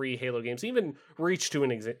first 3 Halo games, even Reach to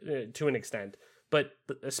an extent, but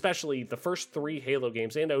especially the first 3 Halo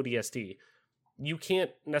games and ODST, you can't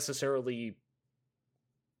necessarily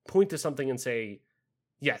point to something and say,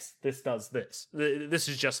 yes, this does this. This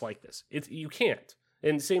is just like this. You can't.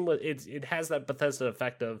 And same with it has that Bethesda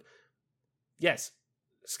effect of, yes,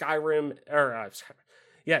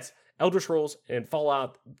 Elder Scrolls and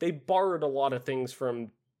Fallout, they borrowed a lot of things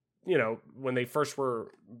from, you know, when they first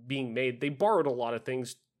were being made, they borrowed a lot of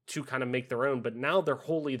things to kind of make their own, but now they're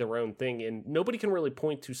wholly their own thing, and nobody can really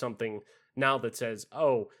point to something now that says,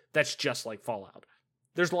 oh, that's just like Fallout.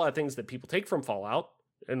 There's a lot of things that people take from Fallout,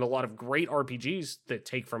 and a lot of great RPGs that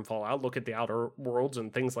take from Fallout. Look at the Outer Worlds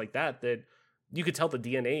and things like that you could tell the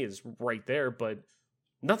DNA is right there, but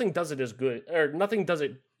nothing does it as good, or nothing does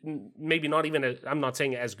it, maybe not even, I'm not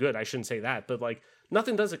saying as good, I shouldn't say that, but like,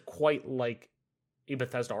 nothing does it quite like a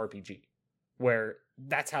Bethesda RPG, where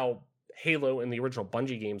that's how Halo and the original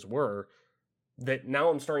Bungie games were, that now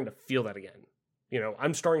I'm starting to feel that again. You know,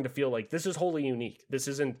 I'm starting to feel like this is wholly unique. This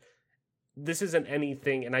isn't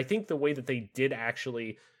anything. And I think the way that they did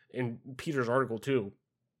actually, in Peter's article too,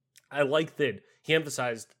 I like that he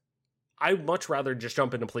emphasized, I'd much rather just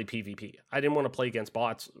jump in and play PvP. I didn't want to play against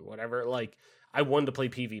bots, whatever. Like, I wanted to play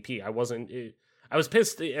PvP. I was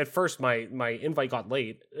pissed at first. My invite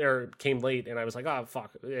came late, and I was like, oh,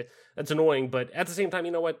 fuck, that's annoying. But at the same time,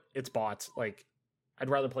 you know what? It's bots. Like, I'd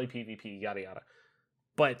rather play PvP, yada, yada.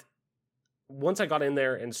 But once I got in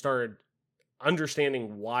there and started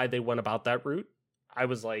understanding why they went about that route, I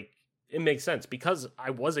was like, it makes sense because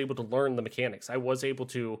I was able to learn the mechanics. I was able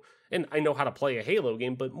to, and I know how to play a Halo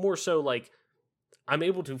game, but more so like I'm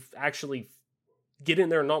able to actually get in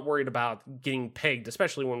there and not worried about getting pegged,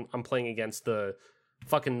 especially when I'm playing against the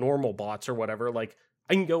fucking normal bots or whatever. Like,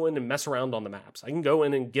 I can go in and mess around on the maps. I can go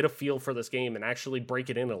in and get a feel for this game and actually break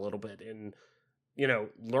it in a little bit and, you know,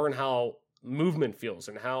 learn how movement feels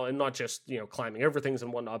and how, and not just, you know, climbing over things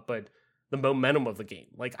and whatnot, but the momentum of the game.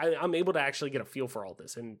 Like, I'm able to actually get a feel for all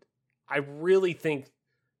this. And I really think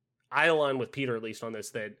I align with Peter, at least on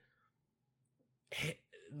this, that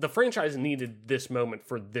the franchise needed this moment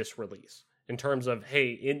for this release in terms of,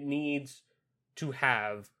 hey, it needs to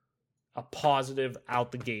have a positive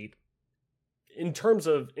out the gate in terms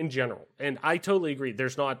of in general. And I totally agree.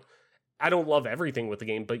 I don't love everything with the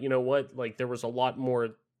game, but you know what? Like, there was a lot more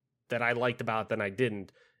that I liked about it than I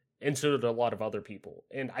didn't. And so did a lot of other people.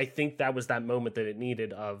 And I think that was that moment that it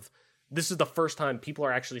needed of, this is the first time people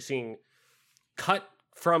are actually seeing cut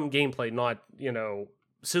from gameplay, not, you know,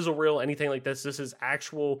 sizzle reel, anything like this. This is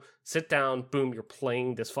actual sit down, boom, you're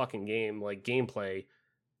playing this fucking game, like gameplay.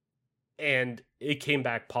 And it came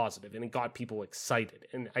back positive and it got people excited.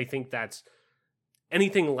 And I think that's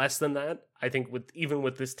anything less than that. I think even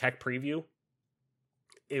with this tech preview,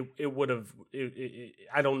 it would have,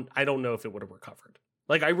 I don't know if it would have recovered.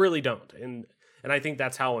 Like, I really don't. And I think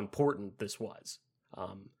that's how important this was.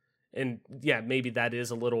 And yeah, maybe that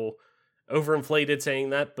is a little overinflated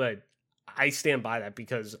saying that, but I stand by that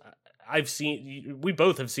because we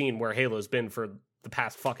both have seen where Halo's been for the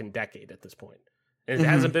past fucking decade at this point. And it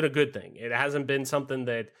hasn't been a good thing. It hasn't been something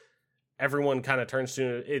that everyone kind of turns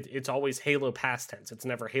to. It's always Halo past tense. It's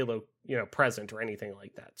never Halo, you know, present or anything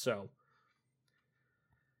like that. So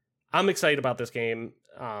I'm excited about this game.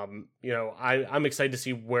 You know, I'm excited to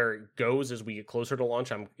see where it goes as we get closer to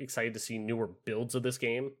launch. I'm excited to see newer builds of this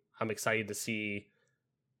game. I'm excited to see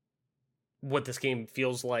what this game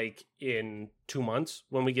feels like in 2 months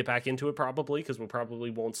when we get back into it, probably, because we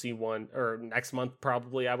probably won't see one, or next month,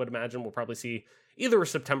 probably, I would imagine. We'll probably see either a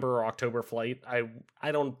September or October flight.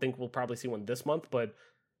 I don't think we'll probably see one this month, but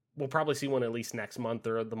we'll probably see one at least next month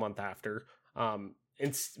or the month after.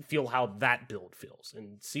 And feel how that build feels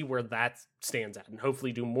and see where that stands at and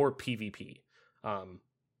hopefully do more PvP.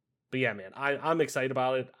 But yeah, man, I'm excited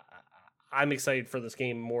about it. I'm excited for this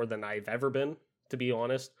game more than I've ever been, to be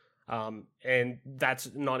honest. And that's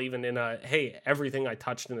not even in a, hey, everything I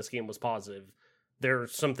touched in this game was positive. There are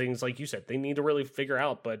some things, like you said, they need to really figure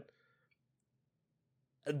out, but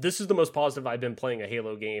this is the most positive I've been playing a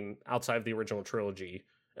Halo game outside of the original trilogy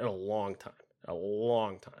in a long time.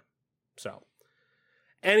 So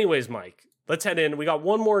anyways, Mike, let's head in. We got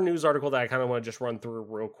one more news article that I kind of want to just run through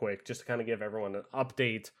real quick, just to kind of give everyone an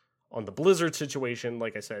update on the Blizzard situation.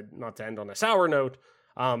 Like I said, not to end on a sour note,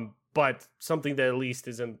 but something that at least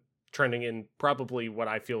isn't trending in probably what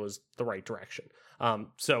I feel is the right direction.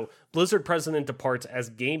 So Blizzard president departs as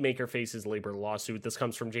game maker faces labor lawsuit. This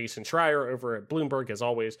comes from Jason Schreier over at Bloomberg. As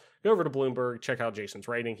always, go over to Bloomberg, check out Jason's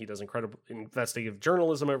writing. He does incredible investigative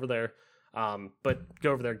journalism over there. But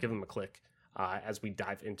go over there, give him a click as we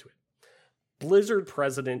dive into it. Blizzard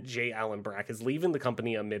president Jay Allen Brack is leaving the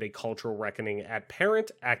company amid a cultural reckoning at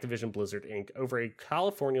parent Activision Blizzard Inc. over a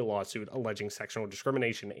California lawsuit alleging sexual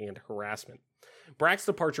discrimination and harassment. Brack's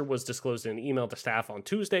departure was disclosed in an email to staff on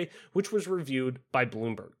Tuesday, which was reviewed by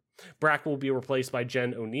Bloomberg. Brack will be replaced by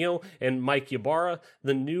Jen O'Neill and Mike Ybarra,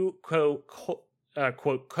 the new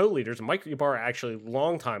co-leaders. Mike Ybarra actually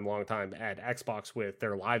long time at Xbox with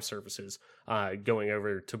their live services, going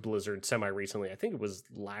over to Blizzard semi-recently. I think it was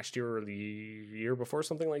last year or the year before,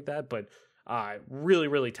 something like that, but really,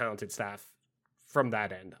 really talented staff from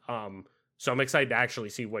that end. So I'm excited to actually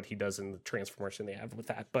see what he does in the transformation they have with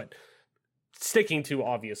that, but sticking to,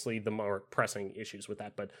 obviously, the more pressing issues with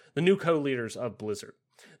that, but the new co-leaders of Blizzard.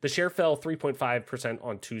 The share fell 3.5%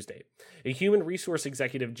 on Tuesday. A human resource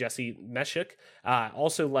executive, Jesse Meshuk,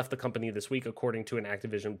 also left the company this week, according to an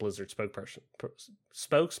Activision Blizzard spokesperson.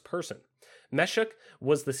 Meshuk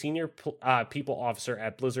was the senior people officer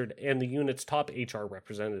at Blizzard and the unit's top HR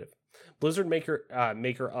representative. Blizzard, maker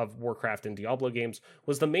of Warcraft and Diablo games,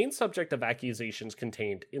 was the main subject of accusations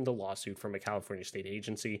contained in the lawsuit from a California state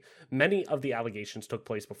agency. Many of the allegations took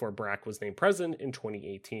place before Brack was named president in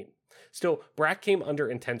 2018. Still, Brack came under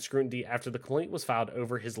intense scrutiny after the complaint was filed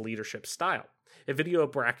over his leadership style. A video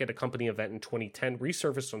of Brack at a company event in 2010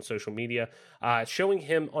 resurfaced on social media, showing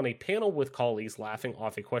him on a panel with colleagues laughing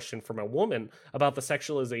off a question from a woman about the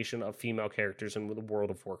sexualization of female characters in the World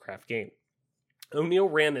of Warcraft game. O'Neill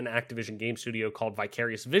ran an Activision game studio called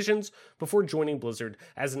Vicarious Visions before joining Blizzard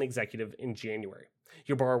as an executive in January.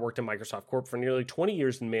 Ybarra worked at Microsoft Corp for nearly 20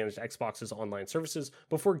 years and managed Xbox's online services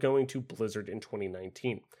before going to Blizzard in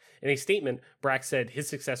 2019. In a statement, Brack said his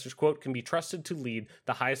successors, quote, can be trusted to lead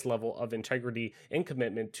the highest level of integrity and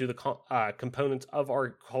commitment to the components of our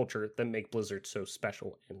culture that make Blizzard so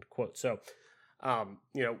special, end quote. So,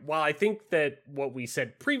 while I think that what we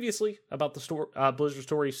said previously about the Blizzard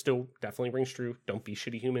story still definitely rings true, don't be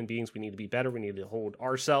shitty human beings. We need to be better. We need to hold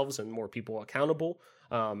ourselves and more people accountable,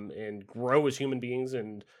 and grow as human beings,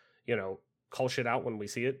 and call shit out when we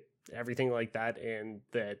see it, everything like that, and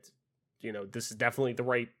that this is definitely the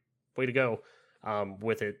right way to go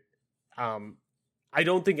with it. I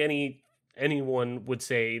don't think anyone would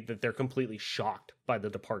say that they're completely shocked by the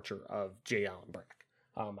departure of J. Allen Brack.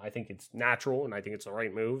 I think it's natural, and I think it's the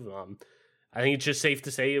right move. I think it's just safe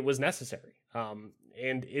to say it was necessary.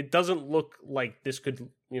 And it doesn't look like this could,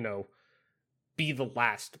 be the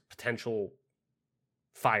last potential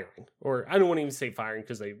firing. Or I don't want to even say firing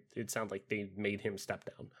because it sounds like they made him step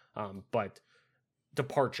down. But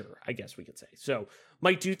departure, I guess we could say. So,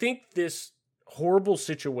 Mike, do you think this horrible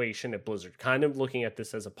situation at Blizzard, kind of looking at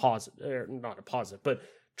this as a positive, or not a positive, but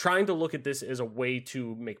trying to look at this as a way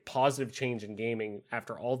to make positive change in gaming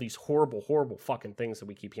after all these horrible, horrible fucking things that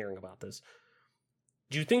we keep hearing about this.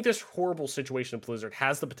 Do you think this horrible situation at Blizzard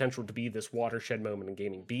has the potential to be this watershed moment in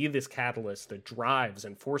gaming, be this catalyst that drives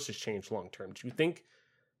and forces change long term? Do you think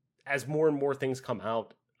as more and more things come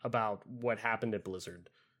out about what happened at Blizzard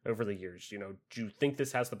over the years, do you think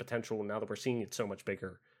this has the potential, now that we're seeing it so much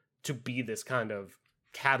bigger, to be this kind of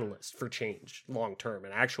catalyst for change long term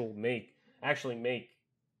and actually make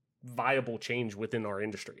viable change within our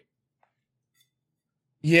industry?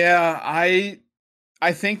 Yeah, I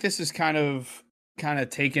think this is kind of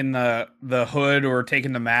taking the hood or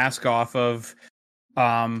taking the mask off of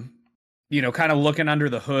kind of looking under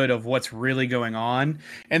the hood of what's really going on.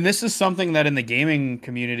 And this is something that in the gaming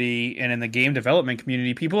community and in the game development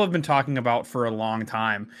community, people have been talking about for a long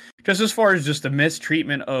time. Just as far as just the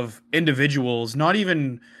mistreatment of individuals, not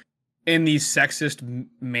even in these sexist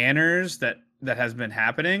manners that has been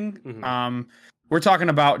happening. Mm-hmm. We're talking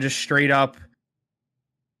about just straight up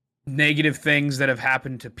negative things that have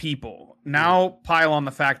happened to people. Now pile on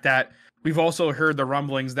the fact that we've also heard the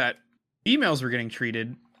rumblings that females were getting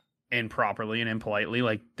treated improperly and impolitely,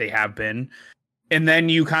 like they have been. And then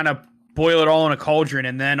you kind of boil it all in a cauldron,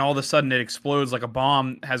 and then all of a sudden it explodes like a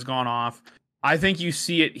bomb has gone off. I think you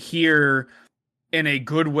see it here in a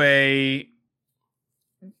good way.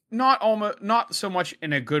 Not so much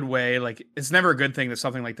in a good way. Like, it's never a good thing that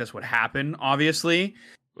something like this would happen, obviously.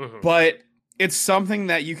 Mm-hmm. But it's something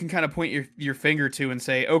that you can kind of point your finger to and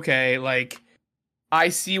say, okay, like, I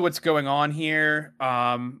see what's going on here.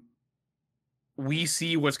 We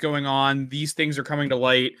see what's going on. These things are coming to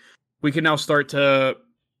light. We can now start to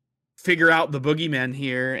figure out the boogeyman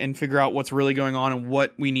here and figure out what's really going on and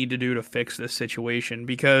what we need to do to fix this situation.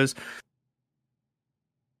 Because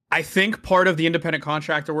I think part of the independent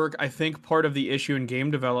contractor work, I think part of the issue in game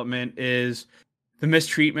development is the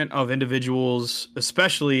mistreatment of individuals,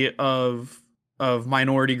 especially of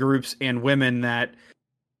minority groups and women, that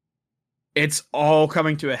it's all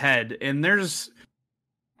coming to a head. And there's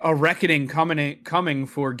a reckoning coming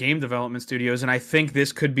for game development studios, and I think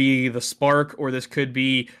this could be the spark, or this could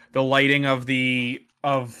be the lighting of the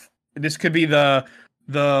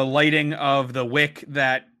lighting of the wick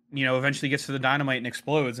that eventually gets to the dynamite and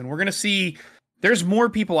explodes. And we're gonna see there's more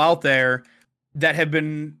people out there that have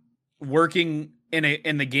been working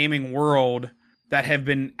in the gaming world that have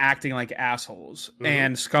been acting like assholes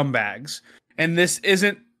and scumbags. And this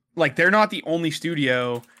isn't like, they're not the only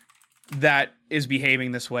studio that is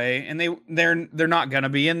behaving this way, and they're not gonna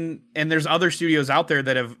be. And there's other studios out there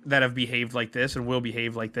that have behaved like this and will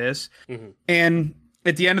behave like this. Mm-hmm. And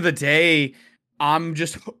at the end of the day, I'm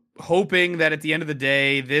just hoping that at the end of the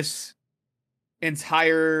day, this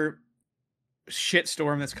entire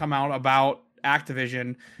shitstorm that's come out about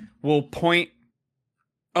Activision will point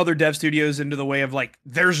other dev studios into the way of, like,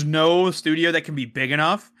 there's no studio that can be big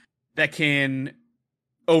enough that can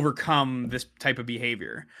overcome this type of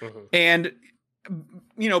behavior. Mm-hmm. And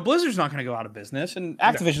Blizzard's not going to go out of business, and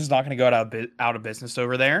Activision's not going to go out of business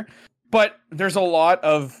over there. But there's a lot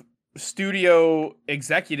of studio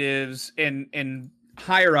executives and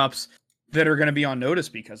higher ups that are going to be on notice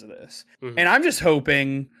because of this. Mm-hmm. And I'm just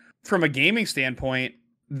hoping, from a gaming standpoint,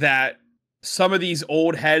 that some of these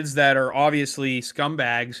old heads that are obviously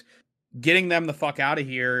scumbags, getting them the fuck out of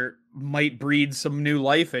here might breed some new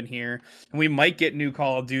life in here, and we might get new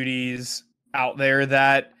Call of Duties out there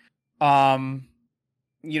that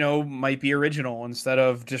might be original instead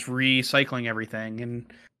of just recycling everything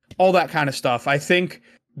and all that kind of stuff. I think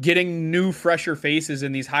getting new, fresher faces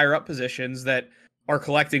in these higher up positions that are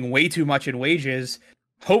collecting way too much in wages,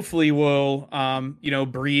 hopefully will,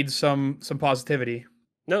 breed some positivity.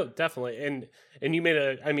 No, definitely. And you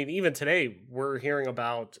made I mean, even today we're hearing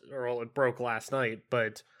about, or well, it broke last night,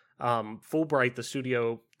 but Fulbright, the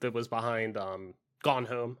studio that was behind Gone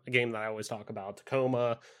Home, a game that I always talk about,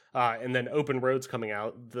 Tacoma, and then Open Roads coming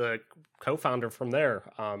out, the co-founder from there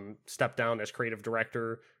stepped down as creative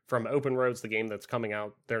director from Open Roads, the game that's coming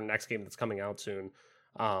out, their next game that's coming out soon,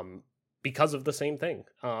 because of the same thing.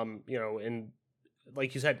 And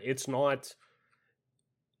like you said, it's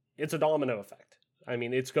a domino effect. I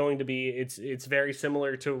mean, it's going to be, it's very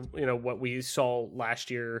similar to, what we saw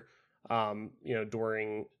last year,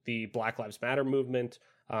 during the Black Lives Matter movement,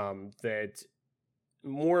 that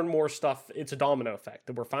more and more stuff, it's a domino effect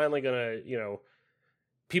that we're finally going to,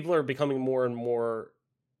 people are becoming more and more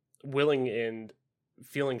willing and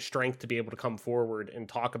feeling strength to be able to come forward and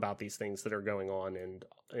talk about these things that are going on and,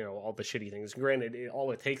 all the shitty things. Granted,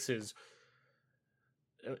 all it takes is,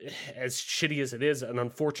 as shitty as it is, an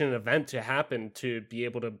unfortunate event to happen to be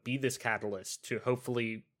able to be this catalyst to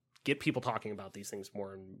hopefully get people talking about these things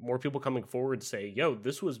more and more people coming forward to say, yo,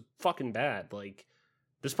 this was fucking bad. Like,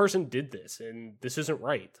 this person did this and this isn't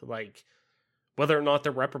right. Like, whether or not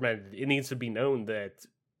they're reprimanded, it needs to be known that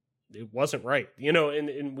it wasn't right,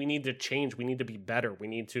 and we need to change. We need to be better. We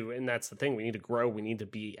need to, and that's the thing, we need to grow. We need to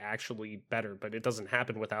be actually better, but it doesn't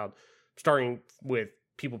happen without starting with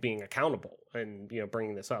people being accountable and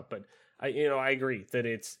bringing this up. But I agree that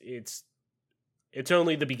it's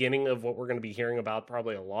only the beginning of what we're going to be hearing about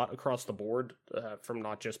probably a lot across the board, from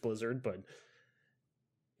not just Blizzard, but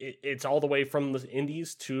it's all the way from the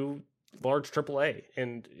indies to large AAA,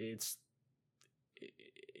 and it's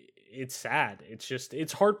sad.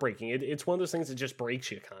 It's heartbreaking. It's one of those things that just breaks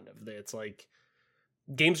you, kind of. It's like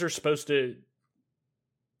games are such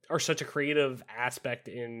a creative aspect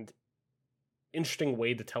and interesting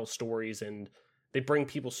way to tell stories, and they bring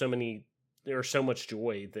people so much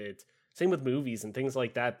joy. That same with movies and things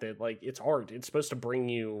like that like, it's art. It's supposed to bring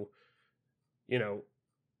you,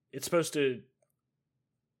 it's supposed to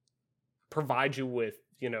provide you with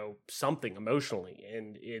something emotionally,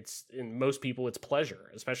 and in most people it's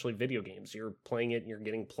pleasure, especially video games. You're playing it and you're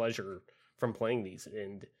getting pleasure from playing these,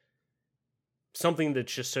 and something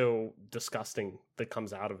that's just so disgusting that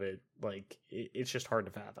comes out of it, like it's just hard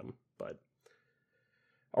to fathom. But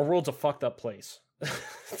our world's a fucked up place,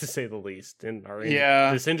 to say the least. And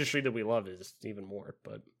this industry that we love is even more.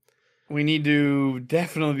 But we need to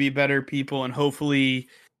definitely be better people, and hopefully,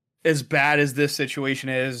 as bad as this situation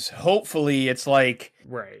is, hopefully it's like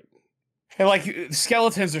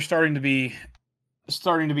skeletons are starting to be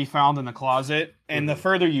found in the closet, and the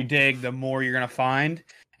further you dig, the more you're gonna find.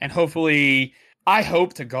 And hopefully, I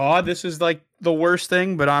hope to God this is like the worst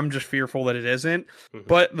thing, but I'm just fearful that it isn't. Mm-hmm.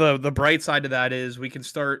 But the bright side of that is we can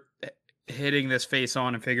start hitting this face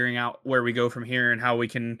on and figuring out where we go from here and how we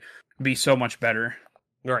can be so much better.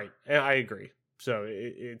 Right. And I agree. So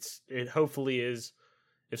it hopefully is,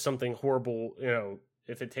 if something horrible,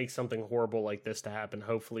 if it takes something horrible like this to happen,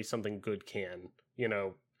 hopefully something good can,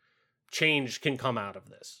 change can come out of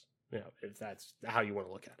this, if that's how you want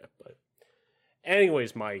to look at it. But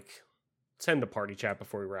anyways, Mike, let's end the party chat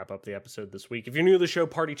before we wrap up the episode this week. If you're new to the show,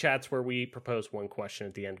 party chat's where we propose one question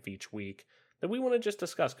at the end of each week that we want to just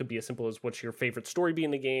discuss. Could be as simple as, what's your favorite story be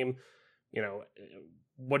in the game?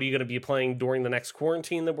 What are you going to be playing during the next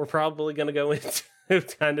quarantine that we're probably going to go into,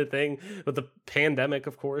 kind of thing, with the pandemic,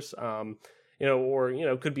 of course. Or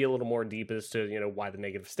could be a little more deep as to, why the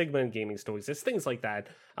negative stigma in gaming still exists, things like that.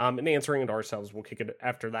 And answering it ourselves, we'll kick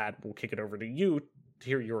it over to you to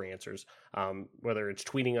hear your answers. Whether it's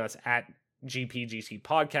tweeting us at GPGC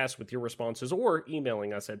Podcast with your responses, or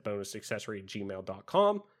emailing us at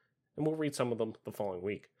bonusaccessory@gmail.com, and we'll read some of them the following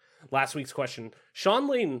week. Last week's question: Sean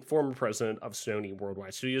Layton, former president of Sony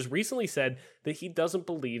Worldwide Studios, recently said that he doesn't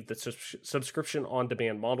believe that subscription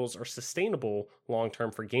on-demand models are sustainable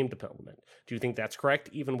long-term for game development. Do you think that's correct,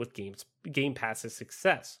 even with Game Pass's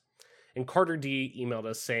success? And Carter D emailed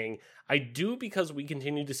us saying, I do, because we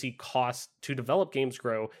continue to see costs to develop games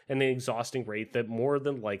grow at an exhausting rate that more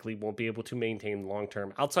than likely won't be able to maintain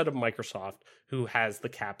long-term outside of Microsoft, who has the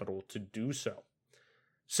capital to do so.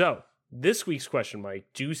 So, this week's question, Mike: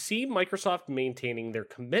 do you see Microsoft maintaining their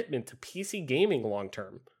commitment to PC gaming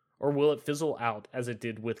long-term, or will it fizzle out as it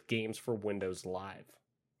did with games for Windows Live?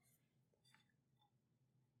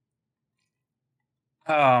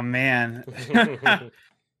 Oh, man.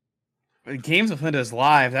 Games with Windows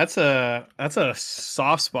Live. That's a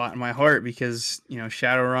soft spot in my heart because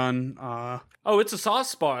Shadowrun. Oh, it's a soft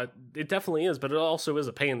spot. It definitely is, but it also is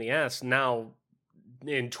a pain in the ass now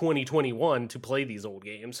in 2021 to play these old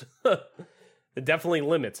games. It definitely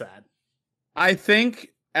limits that. I think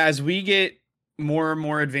as we get more and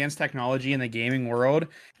more advanced technology in the gaming world,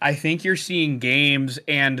 I think you're seeing games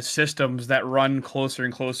and systems that run closer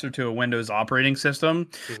and closer to a Windows operating system.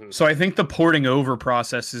 Mm-hmm. So I think the porting over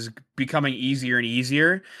process is becoming easier and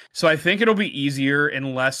easier. So I think it'll be easier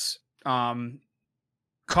and less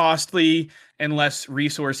costly and less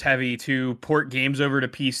resource heavy to port games over to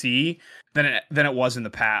PC than it was in the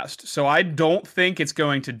past. So I don't think it's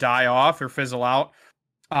going to die off or fizzle out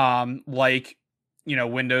like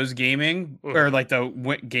Windows gaming or like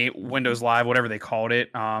the Windows Live, whatever they called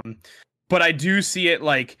it. But I do see it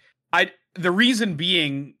like the reason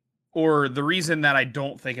being, or the reason that I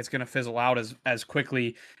don't think it's going to fizzle out as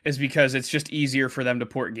quickly is because it's just easier for them to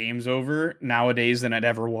port games over nowadays than it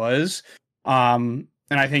ever was.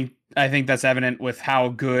 And I think that's evident with how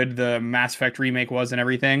good the Mass Effect remake was and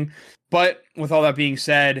everything. But with all that being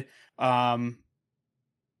said,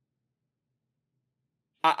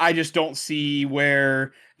 I just don't see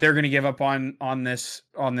where they're going to give up on this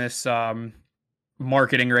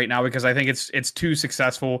marketing right now, because I think it's too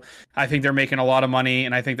successful. I think they're making a lot of money,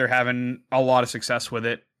 and I think they're having a lot of success with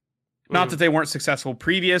it. Not that they weren't successful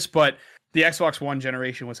previous, but the Xbox One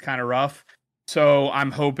generation was kind of rough. So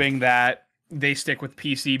I'm hoping that they stick with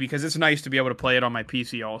PC, because it's nice to be able to play it on my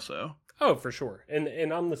PC also. Oh, for sure.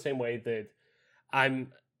 And I'm the same way that I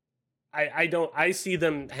see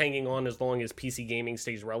them hanging on as long as PC gaming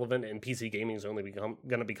stays relevant, and PC gaming is only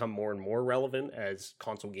going to become more and more relevant as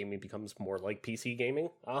console gaming becomes more like PC gaming.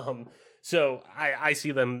 So I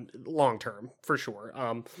see them long term for sure.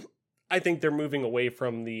 I think they're moving away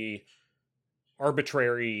from the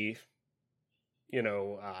arbitrary,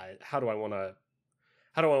 how do I want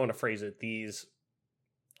to phrase it? These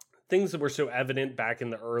things that were so evident back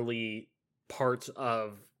in the early parts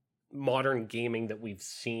of modern gaming that we've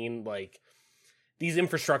seen, like these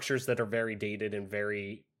infrastructures that are very dated and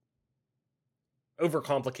very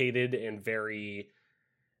overcomplicated and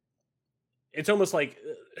it's almost like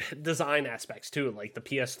design aspects too, like the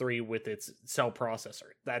PS3 with its cell processor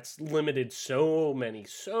that's limited so many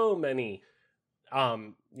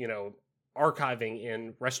archiving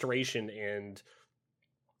and restoration and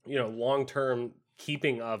long-term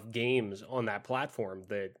keeping of games on that platform,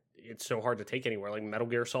 that it's so hard to take anywhere. Like Metal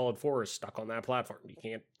Gear Solid 4 is stuck on that platform. You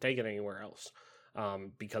can't take it anywhere else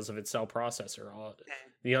because of its cell processor.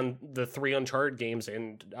 The 3 Uncharted games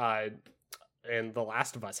and The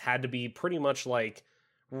Last of Us had to be pretty much like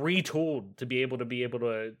retooled to be able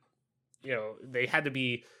to they had to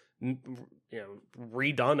be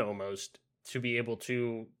redone almost to be able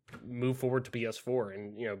to move forward to PS4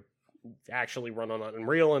 and actually run on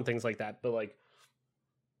Unreal and things like that. But like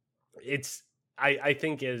I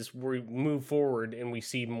think as we move forward and we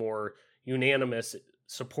see more unanimous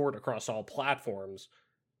support across all platforms,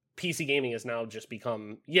 PC gaming has now just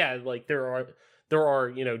become, like there are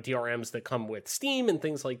DRMs that come with Steam and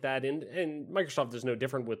things like that, and Microsoft is no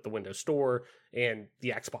different with the Windows Store and the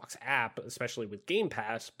Xbox app, especially with Game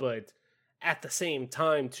Pass. But at the same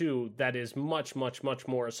time too, that is much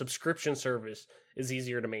more a subscription service is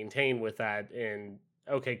easier to maintain with that. And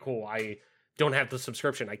okay, cool, I don't have the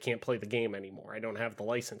subscription, I can't play the game anymore, I don't have the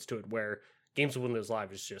license to it, where Games with Windows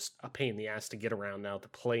Live is just a pain in the ass to get around now to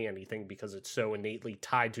play anything, because it's so innately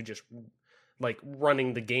tied to just like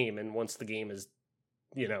running the game. And once the game is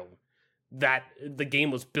that the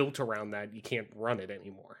game was built around that, you can't run it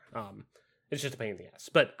anymore. It's just a pain in the ass.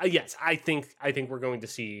 But yes, I think we're going to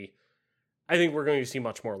see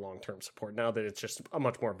much more long-term support now that it's just a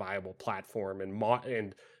much more viable platform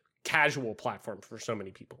and casual platform for so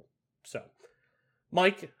many people. So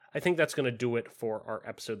Mike, I think that's going to do it for our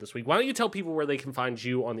episode this week. Why don't you tell people where they can find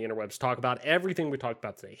you on the interwebs, talk about everything we talked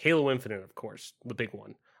about today. Halo Infinite, of course, the big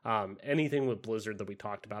one. Anything with Blizzard that we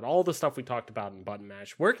talked about, all the stuff we talked about in Button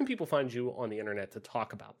Mash. Where can people find you on the internet to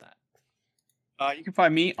talk about that? You can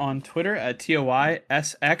find me on Twitter at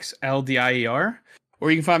TOYSXLDIER, or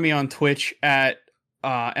you can find me on Twitch at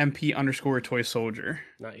MP_Toy Soldier.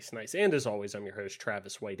 Nice. And as always, I'm your host,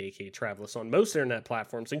 Travis White, aka Travelus, on most internet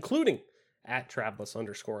platforms, including at Travelus_ on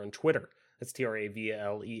Twitter. That's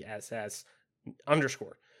TRAVLESS_.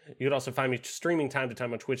 You could also find me streaming time to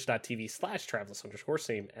time on twitch.tv/Travelus_,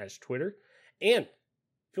 same as Twitter. And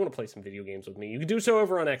if you want to play some video games with me, you can do so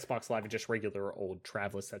over on Xbox Live at just regular old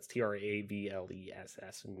Travelus. That's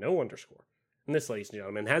TRAVLESS, no underscore. And this, ladies and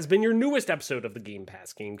gentlemen, has been your newest episode of the Game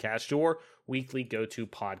Pass Gamecast, your weekly go-to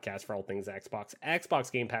podcast for all things Xbox,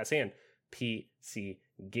 Xbox Game Pass, and PC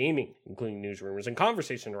Gaming, including news, rumors, and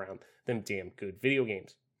conversation around them damn good video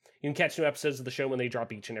games. You can catch new episodes of the show when they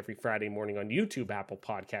drop each and every Friday morning on YouTube, Apple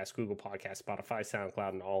Podcasts, Google Podcasts, Spotify, SoundCloud,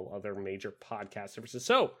 and all other major podcast services.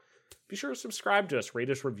 So be sure to subscribe to us,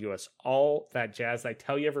 rate us, review us, all that jazz I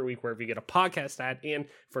tell you every week wherever you get a podcast at. And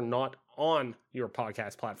if we're not on your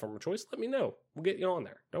podcast platform of choice, let me know. We'll get you on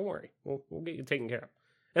there. Don't worry. We'll get you taken care of.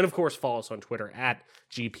 And of course, follow us on Twitter at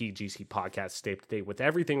GPGC Podcast. Stay up to date with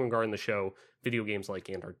everything regarding the show, video games like,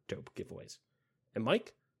 and our dope giveaways. And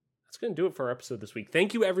Mike, that's going to do it for our episode this week.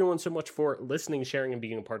 Thank you everyone so much for listening, sharing, and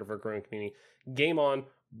being a part of our growing community. Game on,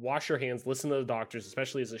 wash your hands, listen to the doctors,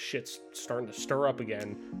 especially as the shit's starting to stir up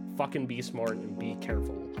again. Fucking be smart and be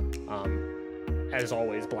careful. As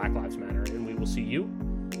always, Black Lives Matter, and we will see you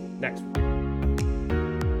next week.